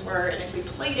seasons were, and if we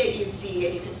played it, you'd see,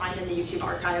 and you can find in the YouTube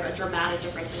archive, a dramatic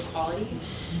difference in quality.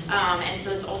 And so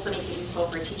this also makes it useful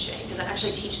for teaching, because I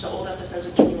actually teach the old episodes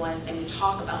with the new ones, and we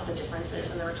talk about the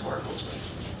differences and the rhetorical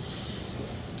choices.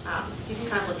 So you can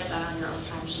kind of look at that on your own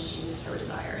time should you so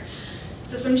desire.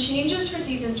 So some changes for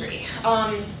season 3.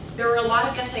 There were a lot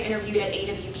of guests I interviewed at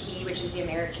AWP, which is the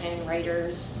American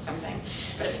Writers something,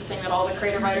 but it's the thing that all the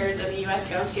creative writers in the US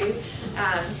go to.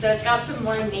 So it's got some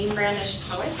more name brandish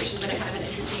poets, which has been a kind of an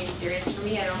interesting experience for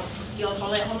me. I don't feel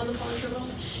totally at home in the poetry world.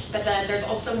 But then there's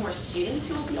also more students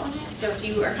who will be on it. So if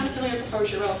you are kind of familiar with the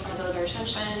poetry world, some of those are Shen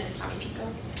Shen and Tommy Pico.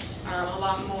 A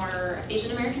lot more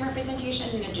Asian American representation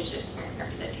and Indigenous American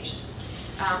representation.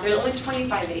 There are only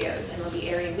 25 videos and they'll be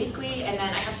airing weekly. And then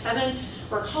I have 7,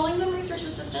 we're calling them research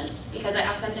assistants because I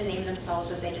asked them to name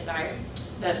themselves if they desire.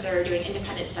 But they're doing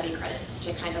independent study credits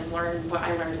to kind of learn what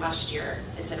I learned last year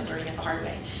instead of learning it the hard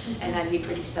way. And then we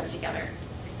produce them together,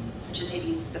 which is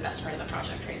maybe the best part of the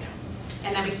project right now.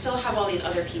 And then we still have all these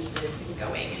other pieces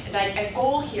going. The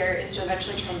goal here is to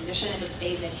eventually transition, if it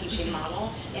stays in a teaching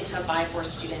model, into a by for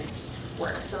students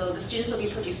work. So the students will be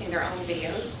producing their own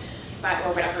videos,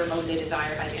 or whatever mode they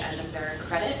desire by the end of their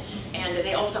credit. And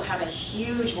they also have a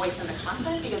huge voice in the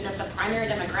content, because if the primary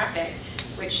demographic,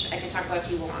 which I can talk about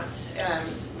if you want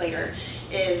later,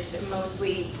 is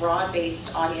mostly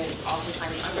broad-based audience,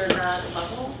 oftentimes undergrad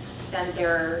level, then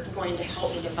they're going to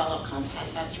help me develop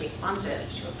content that's responsive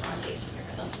to a broad-based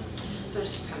undergrad level. So it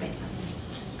just kind of made sense.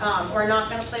 We're not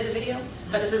going to play the video,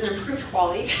 but this is an improved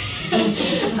quality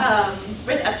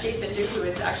with S.J. Sindhu, who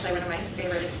is actually one of my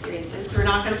favorite experiences. We're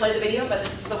not going to play the video, but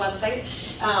this is the website.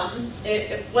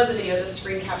 It was a video, the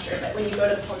screen capture, but when you go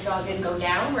to the poetry log and go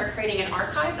down, we're creating an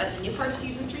archive. That's a new part of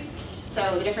season 3.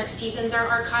 So the different seasons are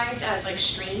archived as like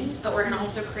streams, but we're going to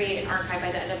also create an archive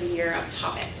by the end of the year of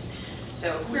topics.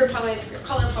 So queer poets, queer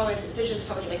color poets, indigenous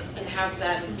poetry, and have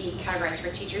them be categorized for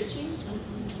teachers to use,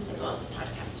 as well as the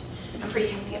podcast. I'm pretty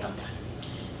happy about that.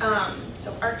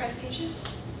 So archive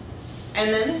pages.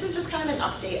 And then this is just kind of an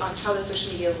update on how the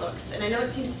social media looks. And I know it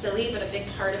seems silly, but a big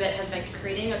part of it has been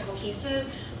creating a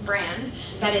cohesive brand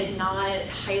that is not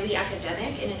highly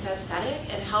academic in its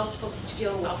aesthetic and helps folks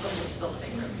feel welcome into the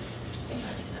living room. I think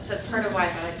that makes sense. That's part of why I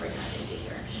thought I'd bring that into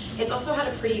here. It's also had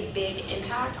a pretty big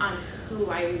impact on who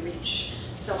I reach.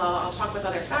 So while I'll talk with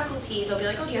other faculty, they'll be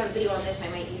like, oh, do you have a video on this? I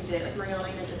might use it. Like Maria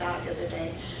Elena did that the other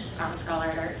day, a scholar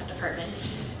at our department.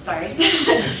 Sorry.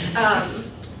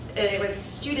 With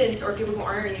students or people who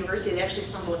aren't in university, they actually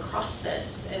stumble across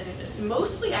this, and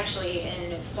mostly actually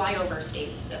in flyover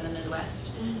states in the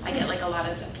Midwest. I get like a lot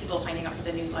of people signing up for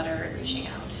the newsletter and reaching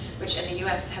out, which in the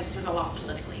US says a lot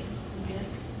politically.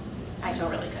 I feel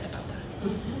really good about that.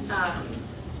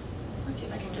 Let's see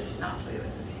if I can just not play with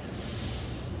the videos.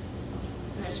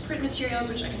 And there's print materials,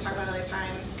 which I can talk about another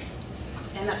time.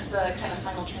 And that's the kind of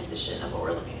final transition of what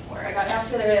we're looking for. I got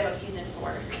asked the other day about season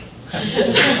 4.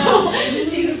 So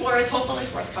season 4 is hopefully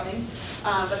forthcoming.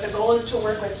 But the goal is to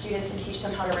work with students and teach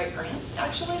them how to write grants,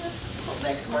 actually, this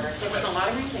next quarter. Because they've written a lot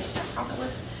of grants, they still have profit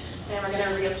work. And we're going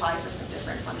to reapply for some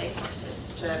different funding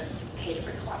sources to pay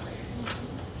different collaborators.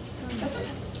 That's it.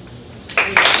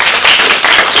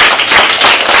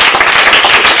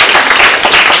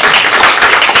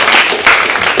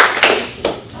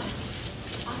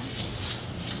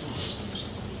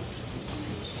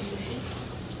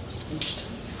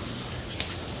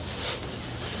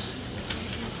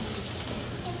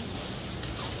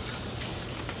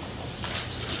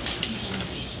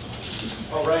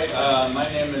 All right, my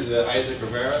name is Isaac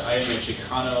Rivera. I am a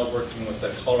Chicano working with the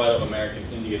Colorado American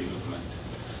Indian movement.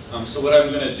 So what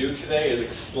I'm going to do today is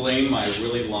explain my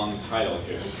really long title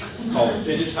here, called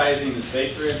Digitizing the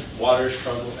Sacred, Water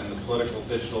Struggle, and the Political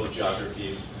Digital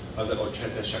Geographies of the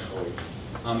Ocetia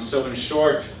Sakowin. So in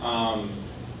short,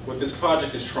 what this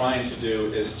project is trying to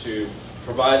do is to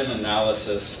provide an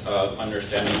analysis of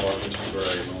understanding our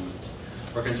contemporary moment.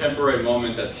 Our contemporary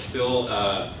moment that's still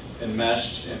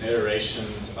enmeshed in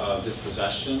iterations of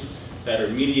dispossession that are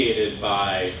mediated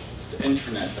by the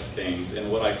Internet of Things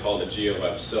and what I call the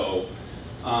GeoWeb. So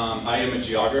I am a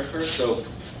geographer, so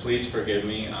please forgive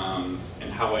me in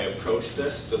how I approach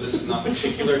this. So this is not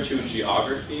particular to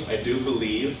geography. I do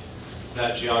believe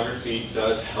that geography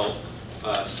does help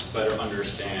us better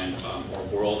understand our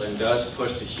world and does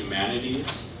push the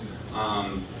humanities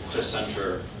to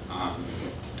center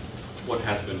what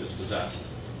has been dispossessed.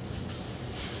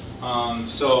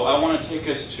 So I want to take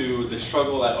us to the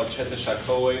struggle at Ocetia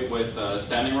Sakowin with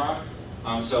Standing Rock.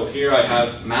 So here I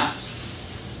have maps.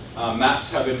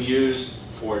 Maps have been used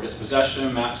for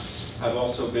dispossession. Maps have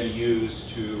also been used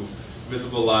to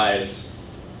visualize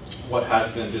what has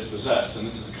been dispossessed. And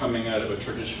this is coming out of a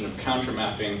tradition of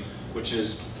countermapping, which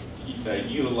is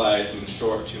utilized in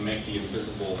short to make the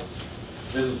invisible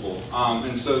visible.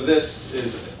 And so this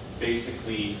is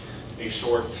basically a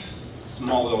short,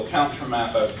 small little counter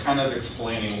map of kind of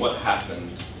explaining what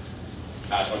happened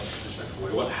at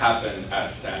Ocetia, what happened at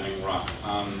Standing Rock.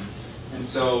 And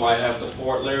so I have the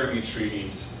 4 Laramie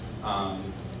treaties,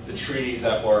 the treaties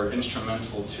that were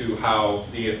instrumental to how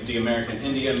the American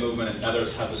Indian movement and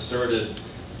others have asserted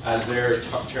as their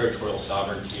territorial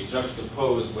sovereignty,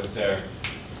 juxtaposed with their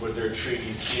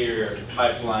treaties here,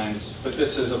 pipelines. But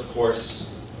this is, of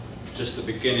course, just the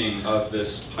beginning of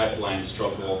this pipeline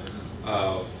struggle,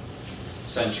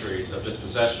 centuries of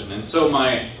dispossession. And so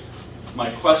my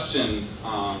question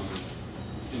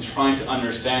in trying to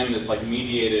understand this like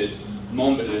mediated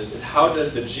moment is how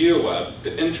does the GeoWeb,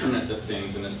 the Internet of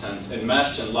Things in a sense,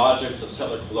 enmeshed in logics of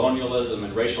settler colonialism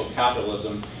and racial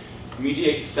capitalism,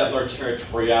 mediate settler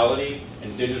territoriality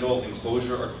and digital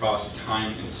enclosure across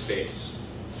time and space?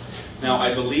 Now,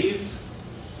 I believe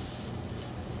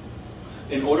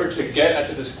in order to get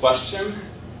at this question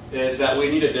is that we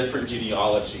need a different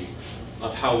genealogy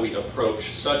of how we approach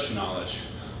such knowledge.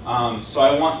 So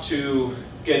I want to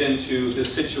get into the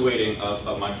situating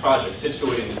of my project,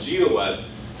 situating the GeoWeb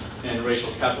and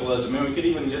racial capitalism, and we could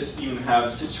even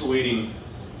have situating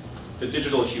the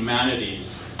digital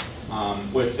humanities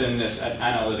within this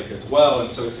analytic as well. And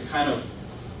so to kind of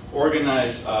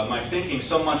organize my thinking,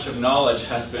 so much of knowledge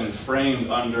has been framed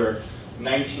under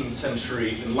 19th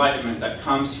century Enlightenment that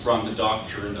comes from the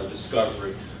doctrine of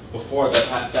discovery. Before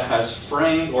that has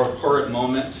framed our current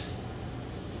moment,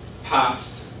 past,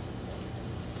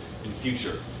 and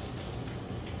future.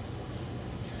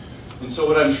 And so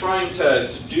what I'm trying to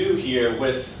do here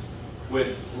with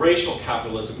racial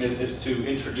capitalism is to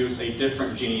introduce a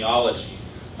different genealogy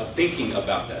of thinking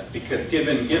about that. Because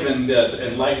given the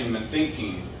Enlightenment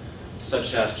thinking,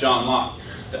 such as John Locke,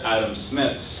 the Adam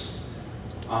Smiths,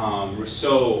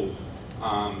 Rousseau,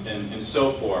 and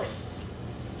so forth,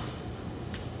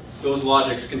 those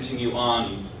logics continue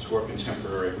on to our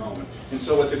contemporary moment. And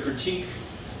so what the critique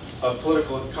of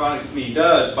political economy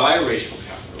does by racial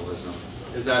capitalism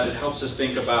is that it helps us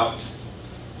think about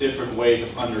different ways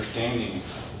of understanding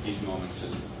these moments.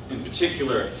 In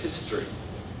particular, history.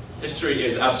 History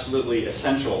is absolutely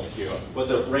essential here. What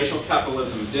the racial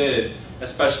capitalism did,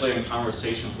 especially in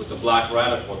conversations with the Black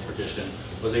radical tradition,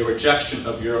 was a rejection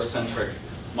of Eurocentric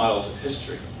models of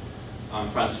history.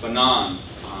 Frantz Fanon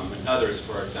and others,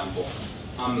 for example.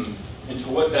 And to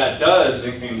what that does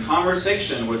in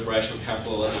conversation with racial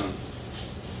capitalism,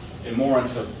 and more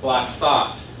into Black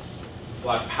thought,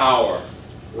 Black power,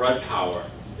 red power,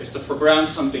 is to foreground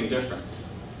something different,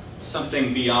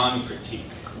 something beyond critique,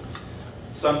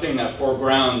 something that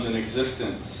foregrounds an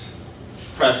existence,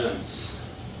 presence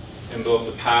in both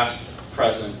the past,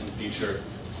 present, and future,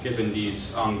 given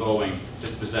these ongoing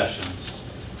dispossessions.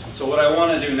 So what I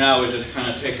want to do now is just kind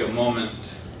of take a moment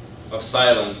of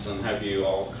silence and have you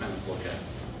all kind of look at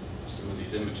some of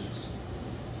these images.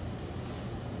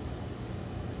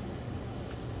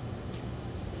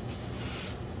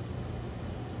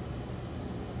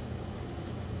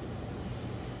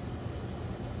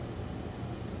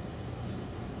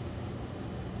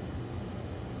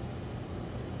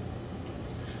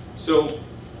 So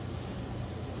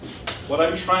what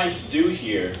I'm trying to do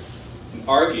here and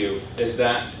argue is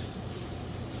that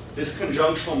this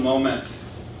conjunctional moment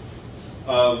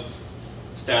of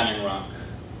Standing Rock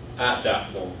at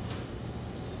that pole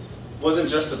wasn't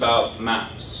just about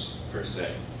maps, per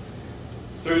se.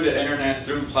 Through the internet,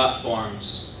 through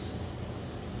platforms,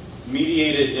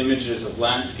 mediated images of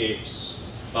landscapes,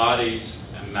 bodies,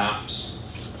 and maps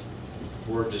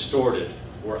were distorted,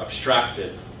 were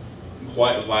abstracted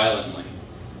quite violently.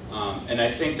 And I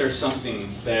think there's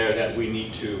something there that we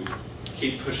need to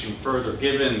keep pushing further,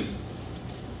 given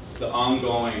the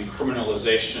ongoing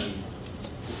criminalization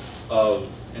of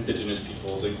indigenous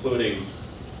peoples, including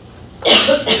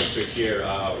listed here,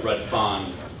 Red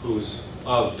Fawn, who's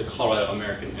of the Colorado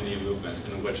American Indian movement,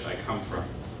 in which I come from.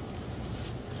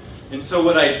 And so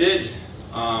what I did,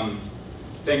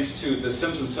 thanks to the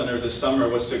Simpson Center this summer,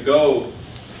 was to go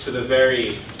to the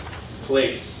very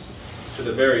place, to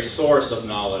the very source of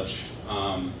knowledge,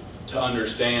 to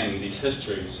understand these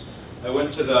histories. I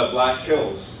went to the Black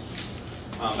Hills.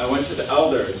 I went to the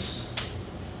elders.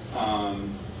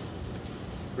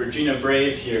 Regina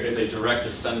Brave here is a direct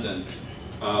descendant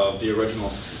of the original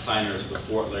signers of the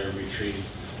Fort Laramie Treaty.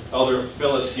 Elder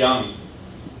Phyllis Young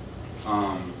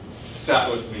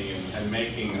sat with me and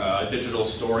making a digital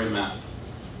story map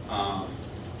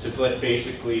to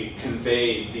basically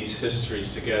convey these histories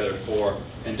together for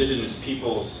indigenous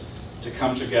peoples to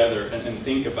come together and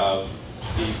think about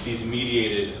these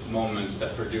mediated moments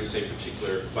that produce a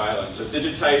particular violence. So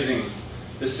digitizing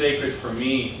the sacred, for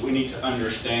me, we need to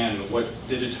understand what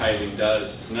digitizing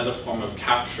does. It's another form of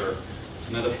capture,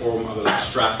 another form of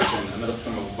abstraction, another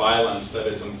form of violence that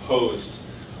is imposed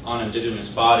on indigenous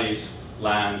bodies,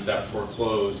 lands that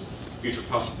foreclose future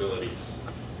possibilities.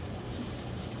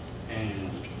 And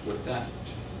with that,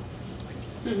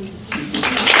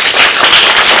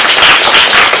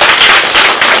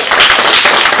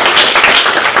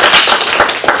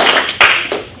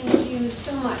 Thank you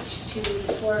so much to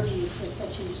the four of you for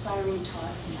such inspiring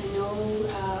talks. I know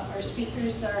our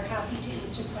speakers are happy to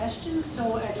answer questions,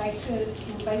 so I'd like to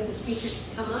invite the speakers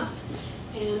to come up,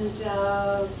 and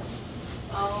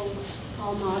I'll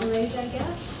moderate, I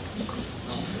guess.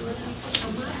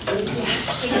 Come up.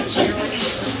 Take a chair.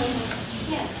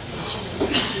 Yeah, this chair.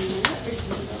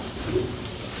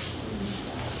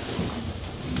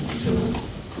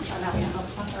 Now we have a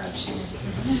plethora of chairs.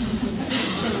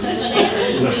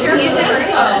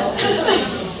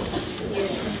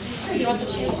 You want the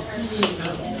chairs?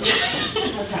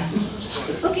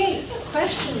 Okay,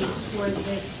 questions for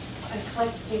this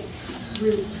eclectic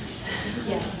group?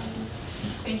 Yes.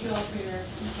 Thank you all for your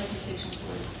presentations. It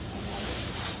was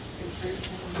good fruit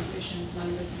and information, a lot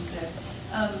of good things there.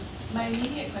 My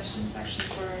immediate question is actually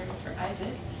for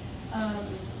Isaac.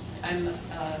 I'm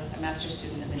a master's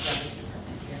student in the geography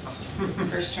department here,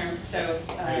 first term, so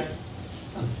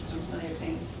some familiar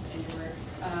things in your work.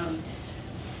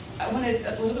 I wanted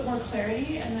a little bit more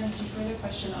clarity and then some further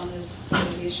question on this,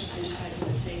 the issue of digitizing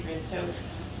the sacred. So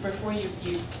before you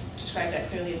described that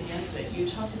clearly at the end of it, you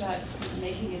talked about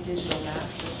making a digital map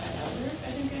with that elder.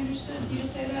 I think I understood you to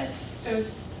say that. So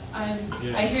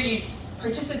I hear you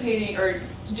participating or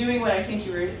doing what I think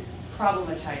you were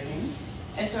problematizing.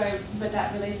 And so but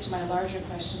that relates to my larger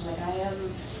question. Like I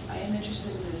am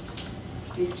interested in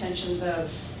these tensions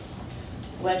of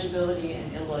legibility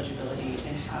and illegibility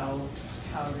and how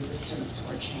resistance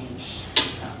or change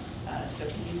is done. So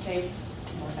can you say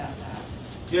more about that?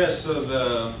 yeah. So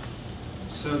the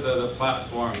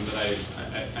platform that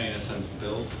I in a sense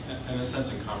built, in a sense,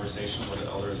 in conversation with the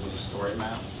elders, was a story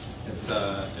map.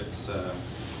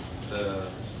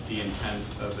 The intent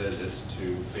of it is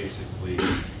to basically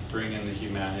bring in the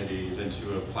humanities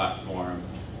into a platform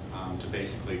to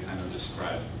basically kind of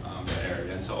describe the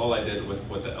area. And so all I did with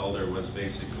the elder was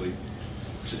basically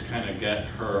just kind of get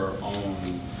her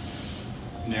own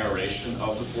narration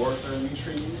of the Fort Laramie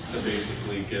treaties to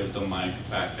basically give the mic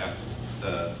back at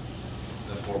the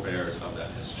forebears of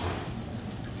that history.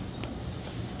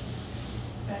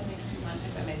 That makes me want,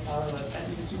 if I may follow up, that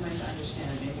makes me want to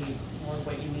understand maybe more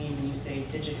what you mean when you say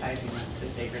digitizing the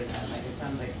sacred map. Like it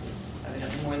sounds like it's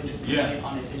evidently more than just putting it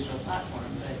on a digital platform,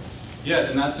 but yeah,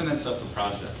 and that's in itself the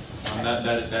project.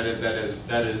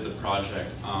 That is the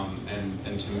project,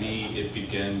 and to me it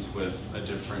begins with a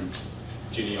different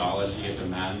genealogy. It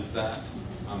demands that.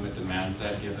 It demands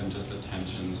that, given just the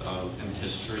tensions of and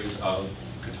histories of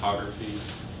cartography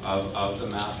of the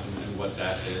map and what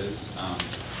that is,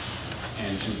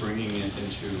 and bringing it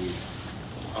into,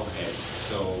 okay,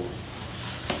 so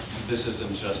this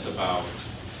isn't just about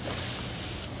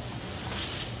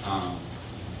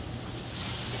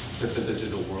the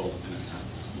digital world in a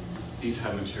sense. These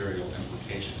have material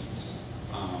implications.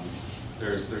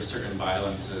 There's certain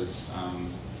violences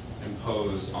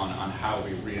imposed on how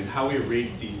we read, and how we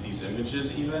read these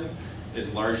images even is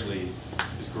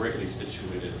greatly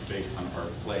situated based on our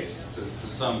place. To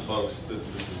some folks,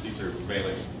 these are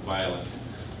really violent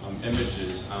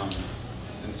images,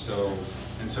 and so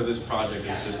this project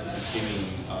is just the beginning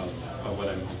of what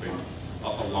I'm hoping a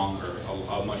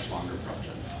much longer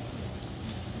project.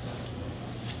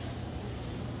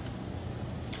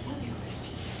 Other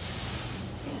questions?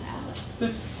 Yeah, Alex.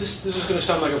 This is going to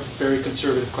sound like a very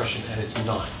conservative question, and it's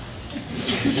not.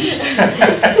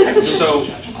 So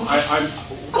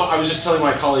I was just telling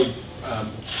my colleague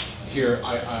here,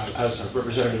 as a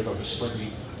representative of a slightly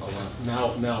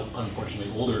now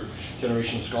unfortunately older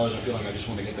generation of scholars, I feel like I just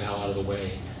want to get the hell out of the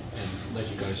way and let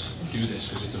you guys do this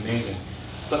because it's amazing.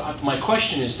 But my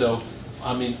question is though,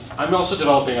 I mean, I'm also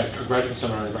developing a graduate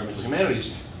seminar on environmental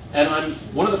humanities, and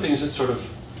one of the things that sort of,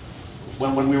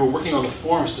 when we were working on the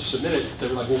forms to submit it, they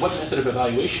were like, well, what method of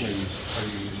evaluation are you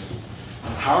using?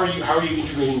 And how are you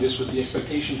integrating this with the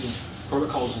expectations and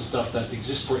protocols and stuff that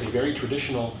exist for a very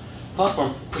traditional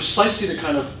platform, precisely the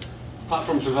kind of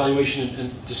platforms of evaluation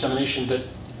and dissemination that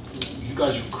you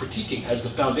guys are critiquing as the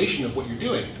foundation of what you're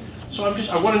doing. So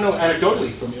I want to know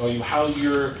anecdotally from you how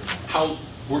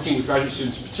working with graduate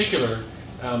students in particular,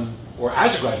 or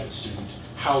as a graduate student,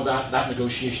 how that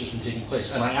negotiation has been taking place.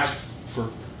 And I ask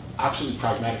for absolutely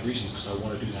pragmatic reasons because I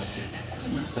want to do that too.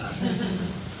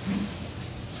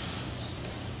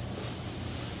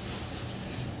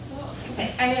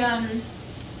 Okay,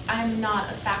 I'm not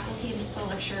a faculty, I'm just a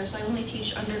lecturer, so I only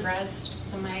teach undergrads,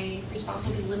 so my response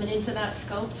will be limited to that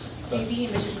scope, maybe,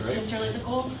 which isn't necessarily the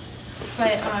goal.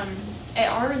 But at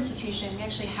our institution, we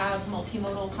actually have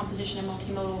multimodal composition and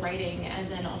multimodal writing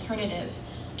as an alternative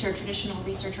to our traditional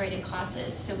research writing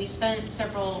classes. So we spent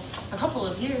a couple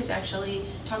of years actually,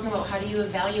 talking about how do you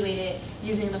evaluate it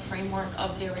using the framework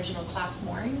of the original class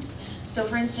moorings. So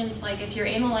for instance, like if you're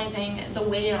analyzing the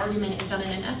way an argument is done in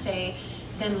an essay,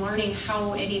 then learning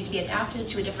how it needs to be adapted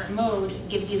to a different mode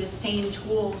gives you the same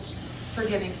tools for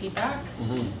giving feedback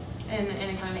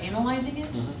and kind of analyzing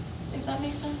it, if that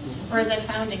makes sense. Whereas I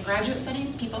found in graduate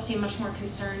settings, people seem much more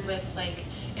concerned with like,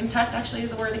 impact actually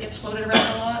is a word that gets floated around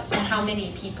a lot, so how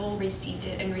many people received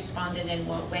it and responded in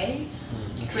what way,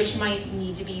 which might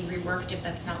need to be reworked if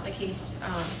that's not the case.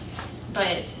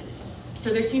 But,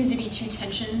 so there seems to be two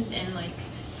tensions in like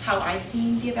how I've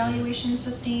seen the evaluation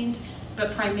sustained,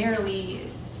 but primarily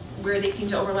where they seem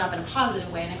to overlap in a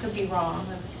positive way, and I could be wrong,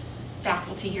 the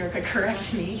faculty here could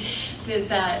correct me, is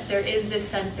that there is this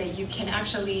sense that you can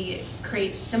actually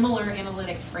create similar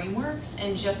analytic frameworks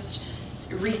and just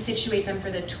resituate them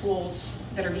for the tools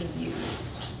that are being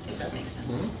used, if that makes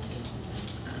sense.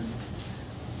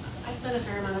 I spent a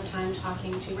fair amount of time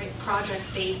talking to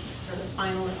project-based sort of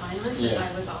final assignments as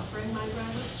I was offering my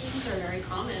graduate students are very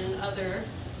common in other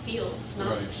fields,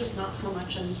 just not so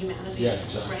much in humanities,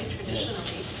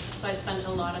 traditionally. So I spent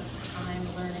a lot of time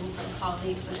learning from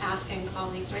colleagues and asking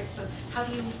colleagues, so how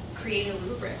do you create a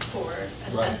rubric for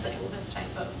assessing this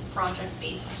type of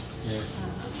project-based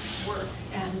work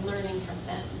and learning from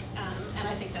them? And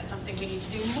I think that's something we need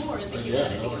to do more in the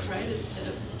humanities, is to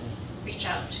reach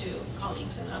out to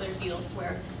colleagues in other fields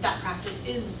where that practice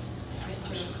is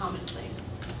sort of commonplace.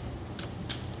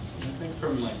 I think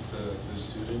from like the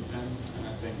student end, and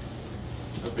I think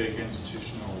a big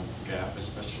institutional gap,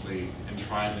 especially in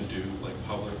trying to do like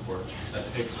public work, that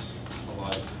takes a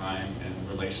lot of time and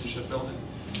relationship building.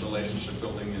 Relationship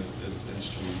building is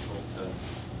instrumental to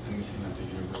anything that the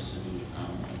university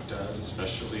does,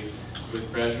 especially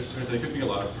with graduate students. There could be a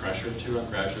lot of pressure too on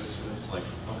graduate students, like,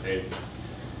 okay,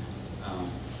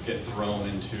 get thrown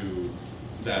into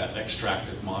that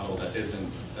extractive model that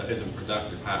isn't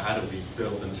productive. How do we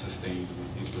build and sustain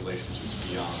these relationships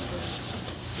beyond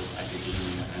the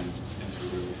academia and to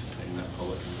really sustain that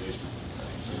public engagement?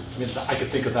 I mean, I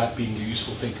could think of that being a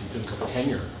useful thing to think of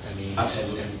tenure, I mean,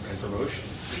 and promotion.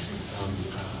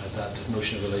 That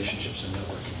notion of relationships and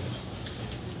networking.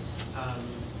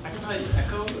 I can probably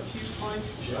echo a few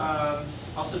points. Sure.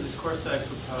 Also, this course that I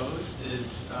proposed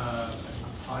is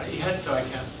on it yet, so I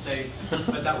can't say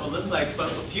what that will look like.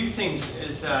 But a few things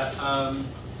is that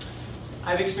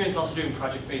I've experienced also doing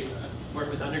project-based work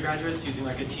with undergraduates using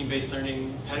like a team-based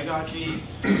learning pedagogy.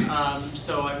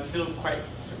 So I feel quite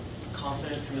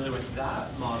confident, familiar with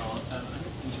that model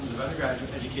in terms of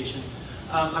undergraduate education.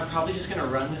 I'm probably just going to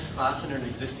run this class under an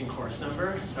existing course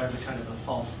number, so I have kind of a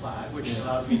false flag, which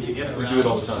allows me to get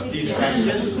around these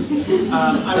questions.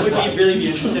 I would really be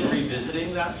interested in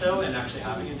revisiting that, though, and actually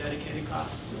having a dedicated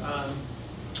class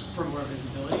for more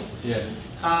visibility.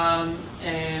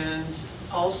 And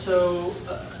also,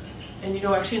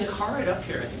 actually in the car ride up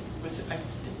here, I think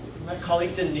my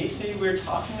colleague Denise, maybe we were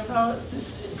talking about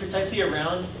this precisely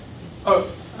around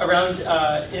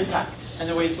impact and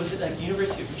the ways. Was it like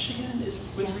University of Michigan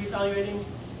was reevaluating?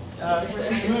 I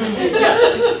can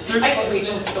read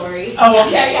the story. Oh,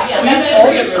 okay. Yeah. Well, you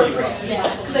told it really well. Yeah,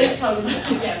 because I just told them.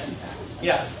 Yes.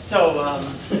 Yeah. So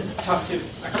talk to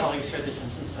our colleagues here at the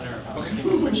Simpson Center about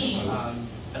things which,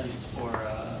 at least for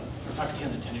faculty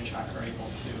on the tenure track, are able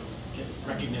to get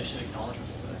recognition, acknowledgement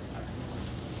for their academic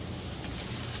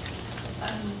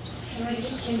Can I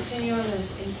just continue on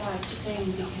this impact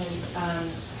thing, because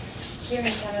here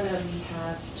in Canada we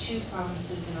have 2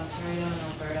 provinces in Ontario and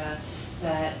Alberta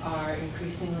that are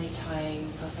increasingly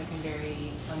tying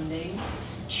post-secondary funding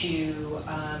to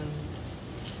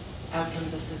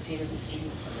outcomes associated with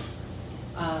student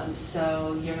funding.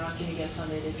 So you're not going to get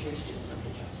funded if you're a student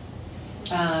subject,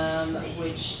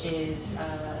 which is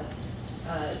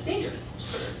dangerous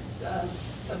for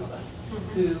some of us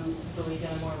who believe in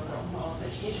a more rural model of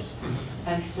education.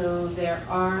 And so there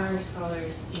are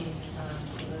scholars in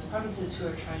some of those provinces who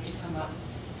are trying to come up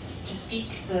to speak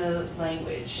the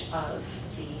language of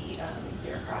the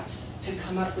bureaucrats, to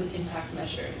come up with impact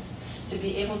measures, to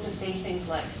be able to say things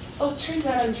like, oh, turns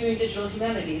out I'm doing digital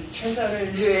humanities, turns out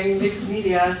I'm doing mixed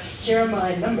media, here are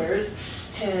my numbers,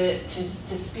 to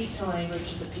speak the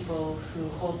language of the people who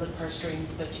hold the purse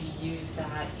strings, but to use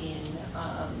that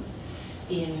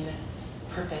in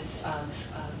purpose of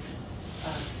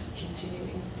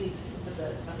continuing the existence of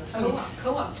the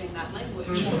Co-opting that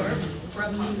language for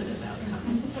a positive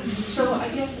outcome. So I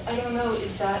guess, I don't know,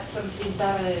 is that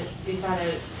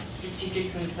a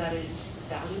strategic move that is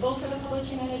valuable for the public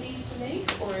humanities to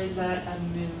make, or is that a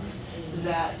move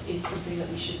that is something that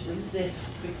we should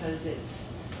resist because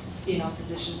it's in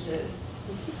opposition to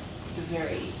the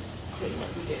very thing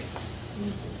that we do?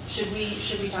 Should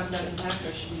we talk about impact,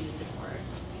 or should we use it more?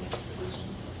 I guess that's the question.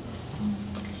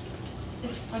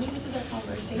 It's funny this is our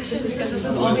conversation because this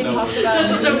is all we talked about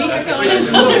just a week ago. This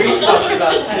is what we talked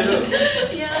about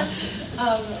too. Yeah.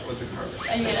 What's a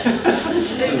carbon?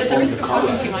 At the risk of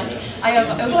talking too much, I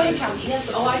have. Oh, go ahead, Kathy.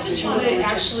 Yes. Oh, I just wanted to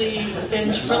actually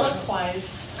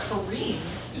ventriloquize Kareem.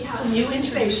 Yeah. You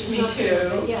introduced me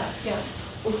to. Yeah.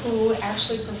 Who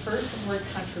actually prefers the word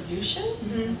contribution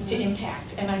to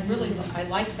impact, and I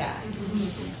like that.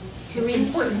 It's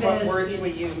important what words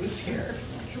we use here.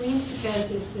 Karine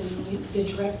Sufez is the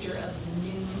director of the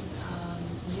new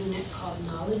unit called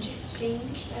Knowledge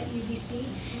Exchange at UBC,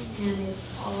 and it's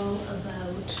all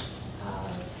about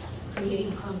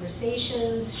creating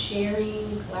conversations,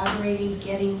 sharing, collaborating,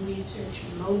 getting research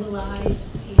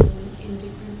mobilized in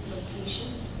different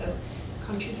locations. So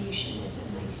contribution is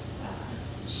a nice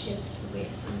shift away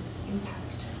from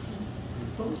impact.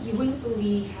 But you wouldn't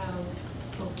believe how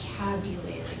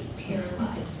vocabulary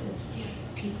paralyzes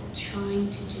people trying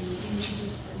to do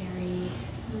interdisciplinary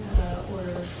or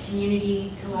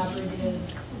community collaborative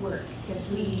work, because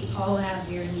we all have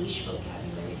very niche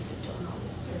vocabularies that don't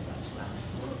always serve us well.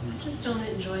 I just don't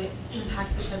enjoy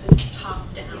impact because it's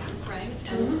top down, right?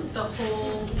 And the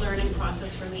whole learning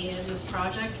process for me in this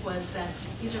project was that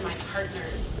these are my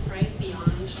partners, right,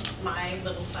 beyond my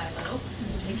little silo,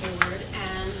 to take your word,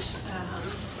 and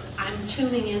I'm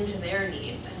tuning into their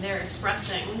needs, and they're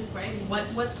expressing, right,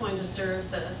 what's going to serve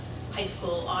the high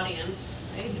school audience,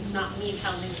 right? It's not me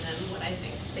telling them what I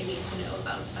think they need to know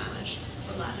about Spanish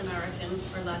or Latin American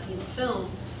or Latino film,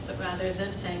 but rather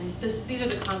them saying, these are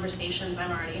the conversations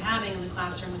I'm already having in the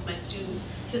classroom with my students.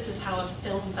 This is how a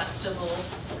film festival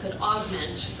could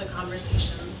augment the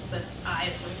conversations that I,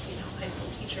 as a high school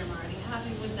teacher, am already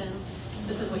having with them.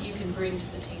 This is what you can bring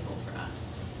to the table for us.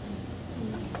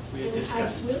 We had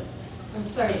discussed. I'm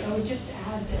sorry, I would just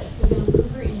add that the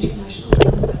Vancouver International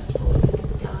Film Festival is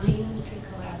dying to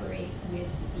collaborate with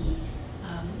the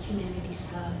Humanities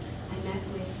Hub. I met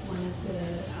with one of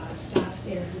the staff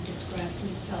there who describes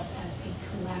himself as a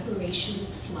collaboration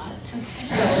slut.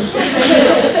 So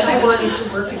I wanted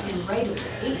to work with him right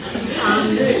away.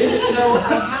 So I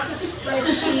have a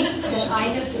spreadsheet that I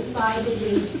have decided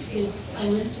is a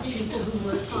list of people who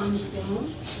work on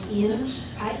film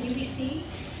at UBC.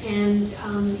 And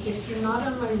if you're not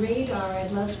on my radar,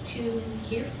 I'd love to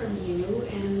hear from you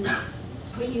and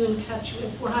put you in touch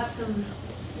with. We'll have some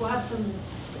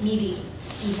meeting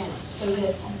events so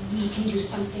that we can do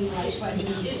something like what you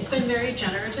did. It's been very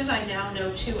generative. I now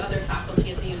know 2 other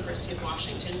faculty at the University of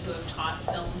Washington who have taught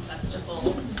film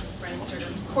festival, right, sort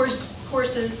of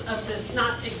courses of this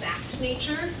not exact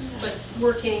nature, but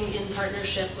working in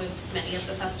partnership with many of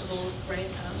the festivals, right,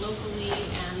 locally,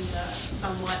 and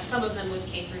some of them with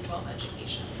K through 12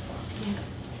 education as well. Yeah.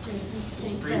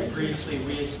 Just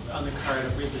briefly, on the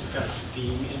card we discussed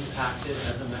being impacted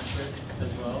as a metric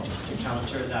as well, to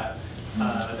counter that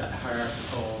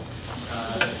hierarchical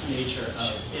nature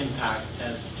of impact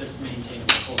as just maintaining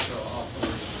cultural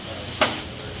authority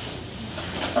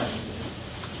of the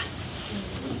university.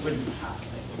 It wouldn't pass,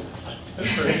 I think.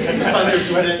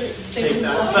 Funders wouldn't take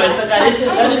that, but that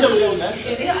is a real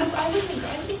metric. Yeah, I would think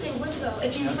they would though.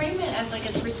 If you frame it as like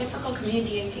it's reciprocal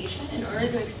community engagement in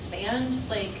order to expand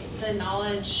like the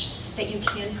knowledge that you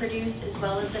can produce as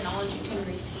well as the knowledge you can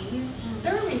receive,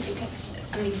 there are ways you can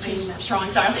I don't mean to use that strong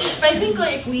style, but I think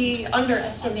like we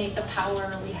underestimate the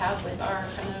power we have with our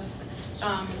kind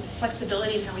of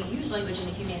flexibility in how we use language in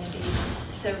the humanities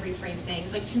to reframe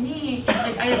things. Like to me,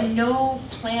 like I have no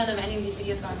plan of any of these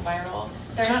videos going viral.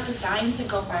 They're not designed to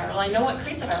go viral. I know what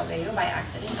creates a viral video by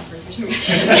accident, numbers or something.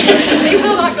 They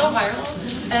will not go viral,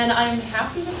 and I'm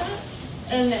happy with that.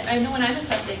 And I know when I'm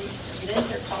assessing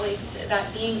students or colleagues,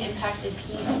 that being impacted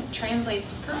piece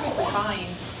translates perfectly fine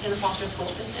in the foster school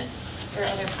business or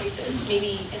other places,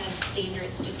 maybe in a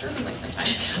dangerous, disturbing way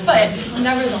sometimes. But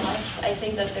nevertheless, I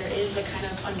think that there is a kind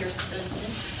of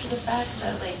understoodness to the fact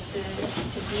that like to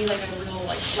be like a real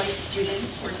like life student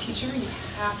or teacher, you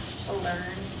have to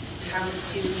learn how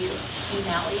to be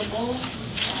malleable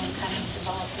and kind of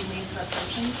develop new ways of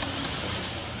approaching things.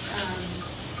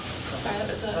 Sorry, that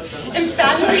was an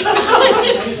emphatic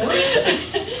response.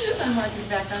 I'm marking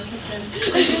back on Kitchen.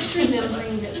 I'm just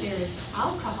remembering that there's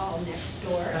alcohol next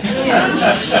door.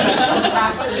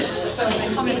 So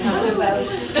I'm coming to about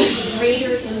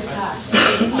greater impact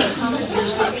of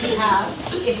conversations we have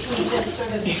if we just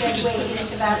sort of segue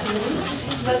into that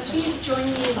room. But please join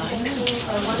me in thanking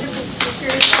our wonderful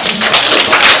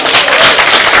speakers.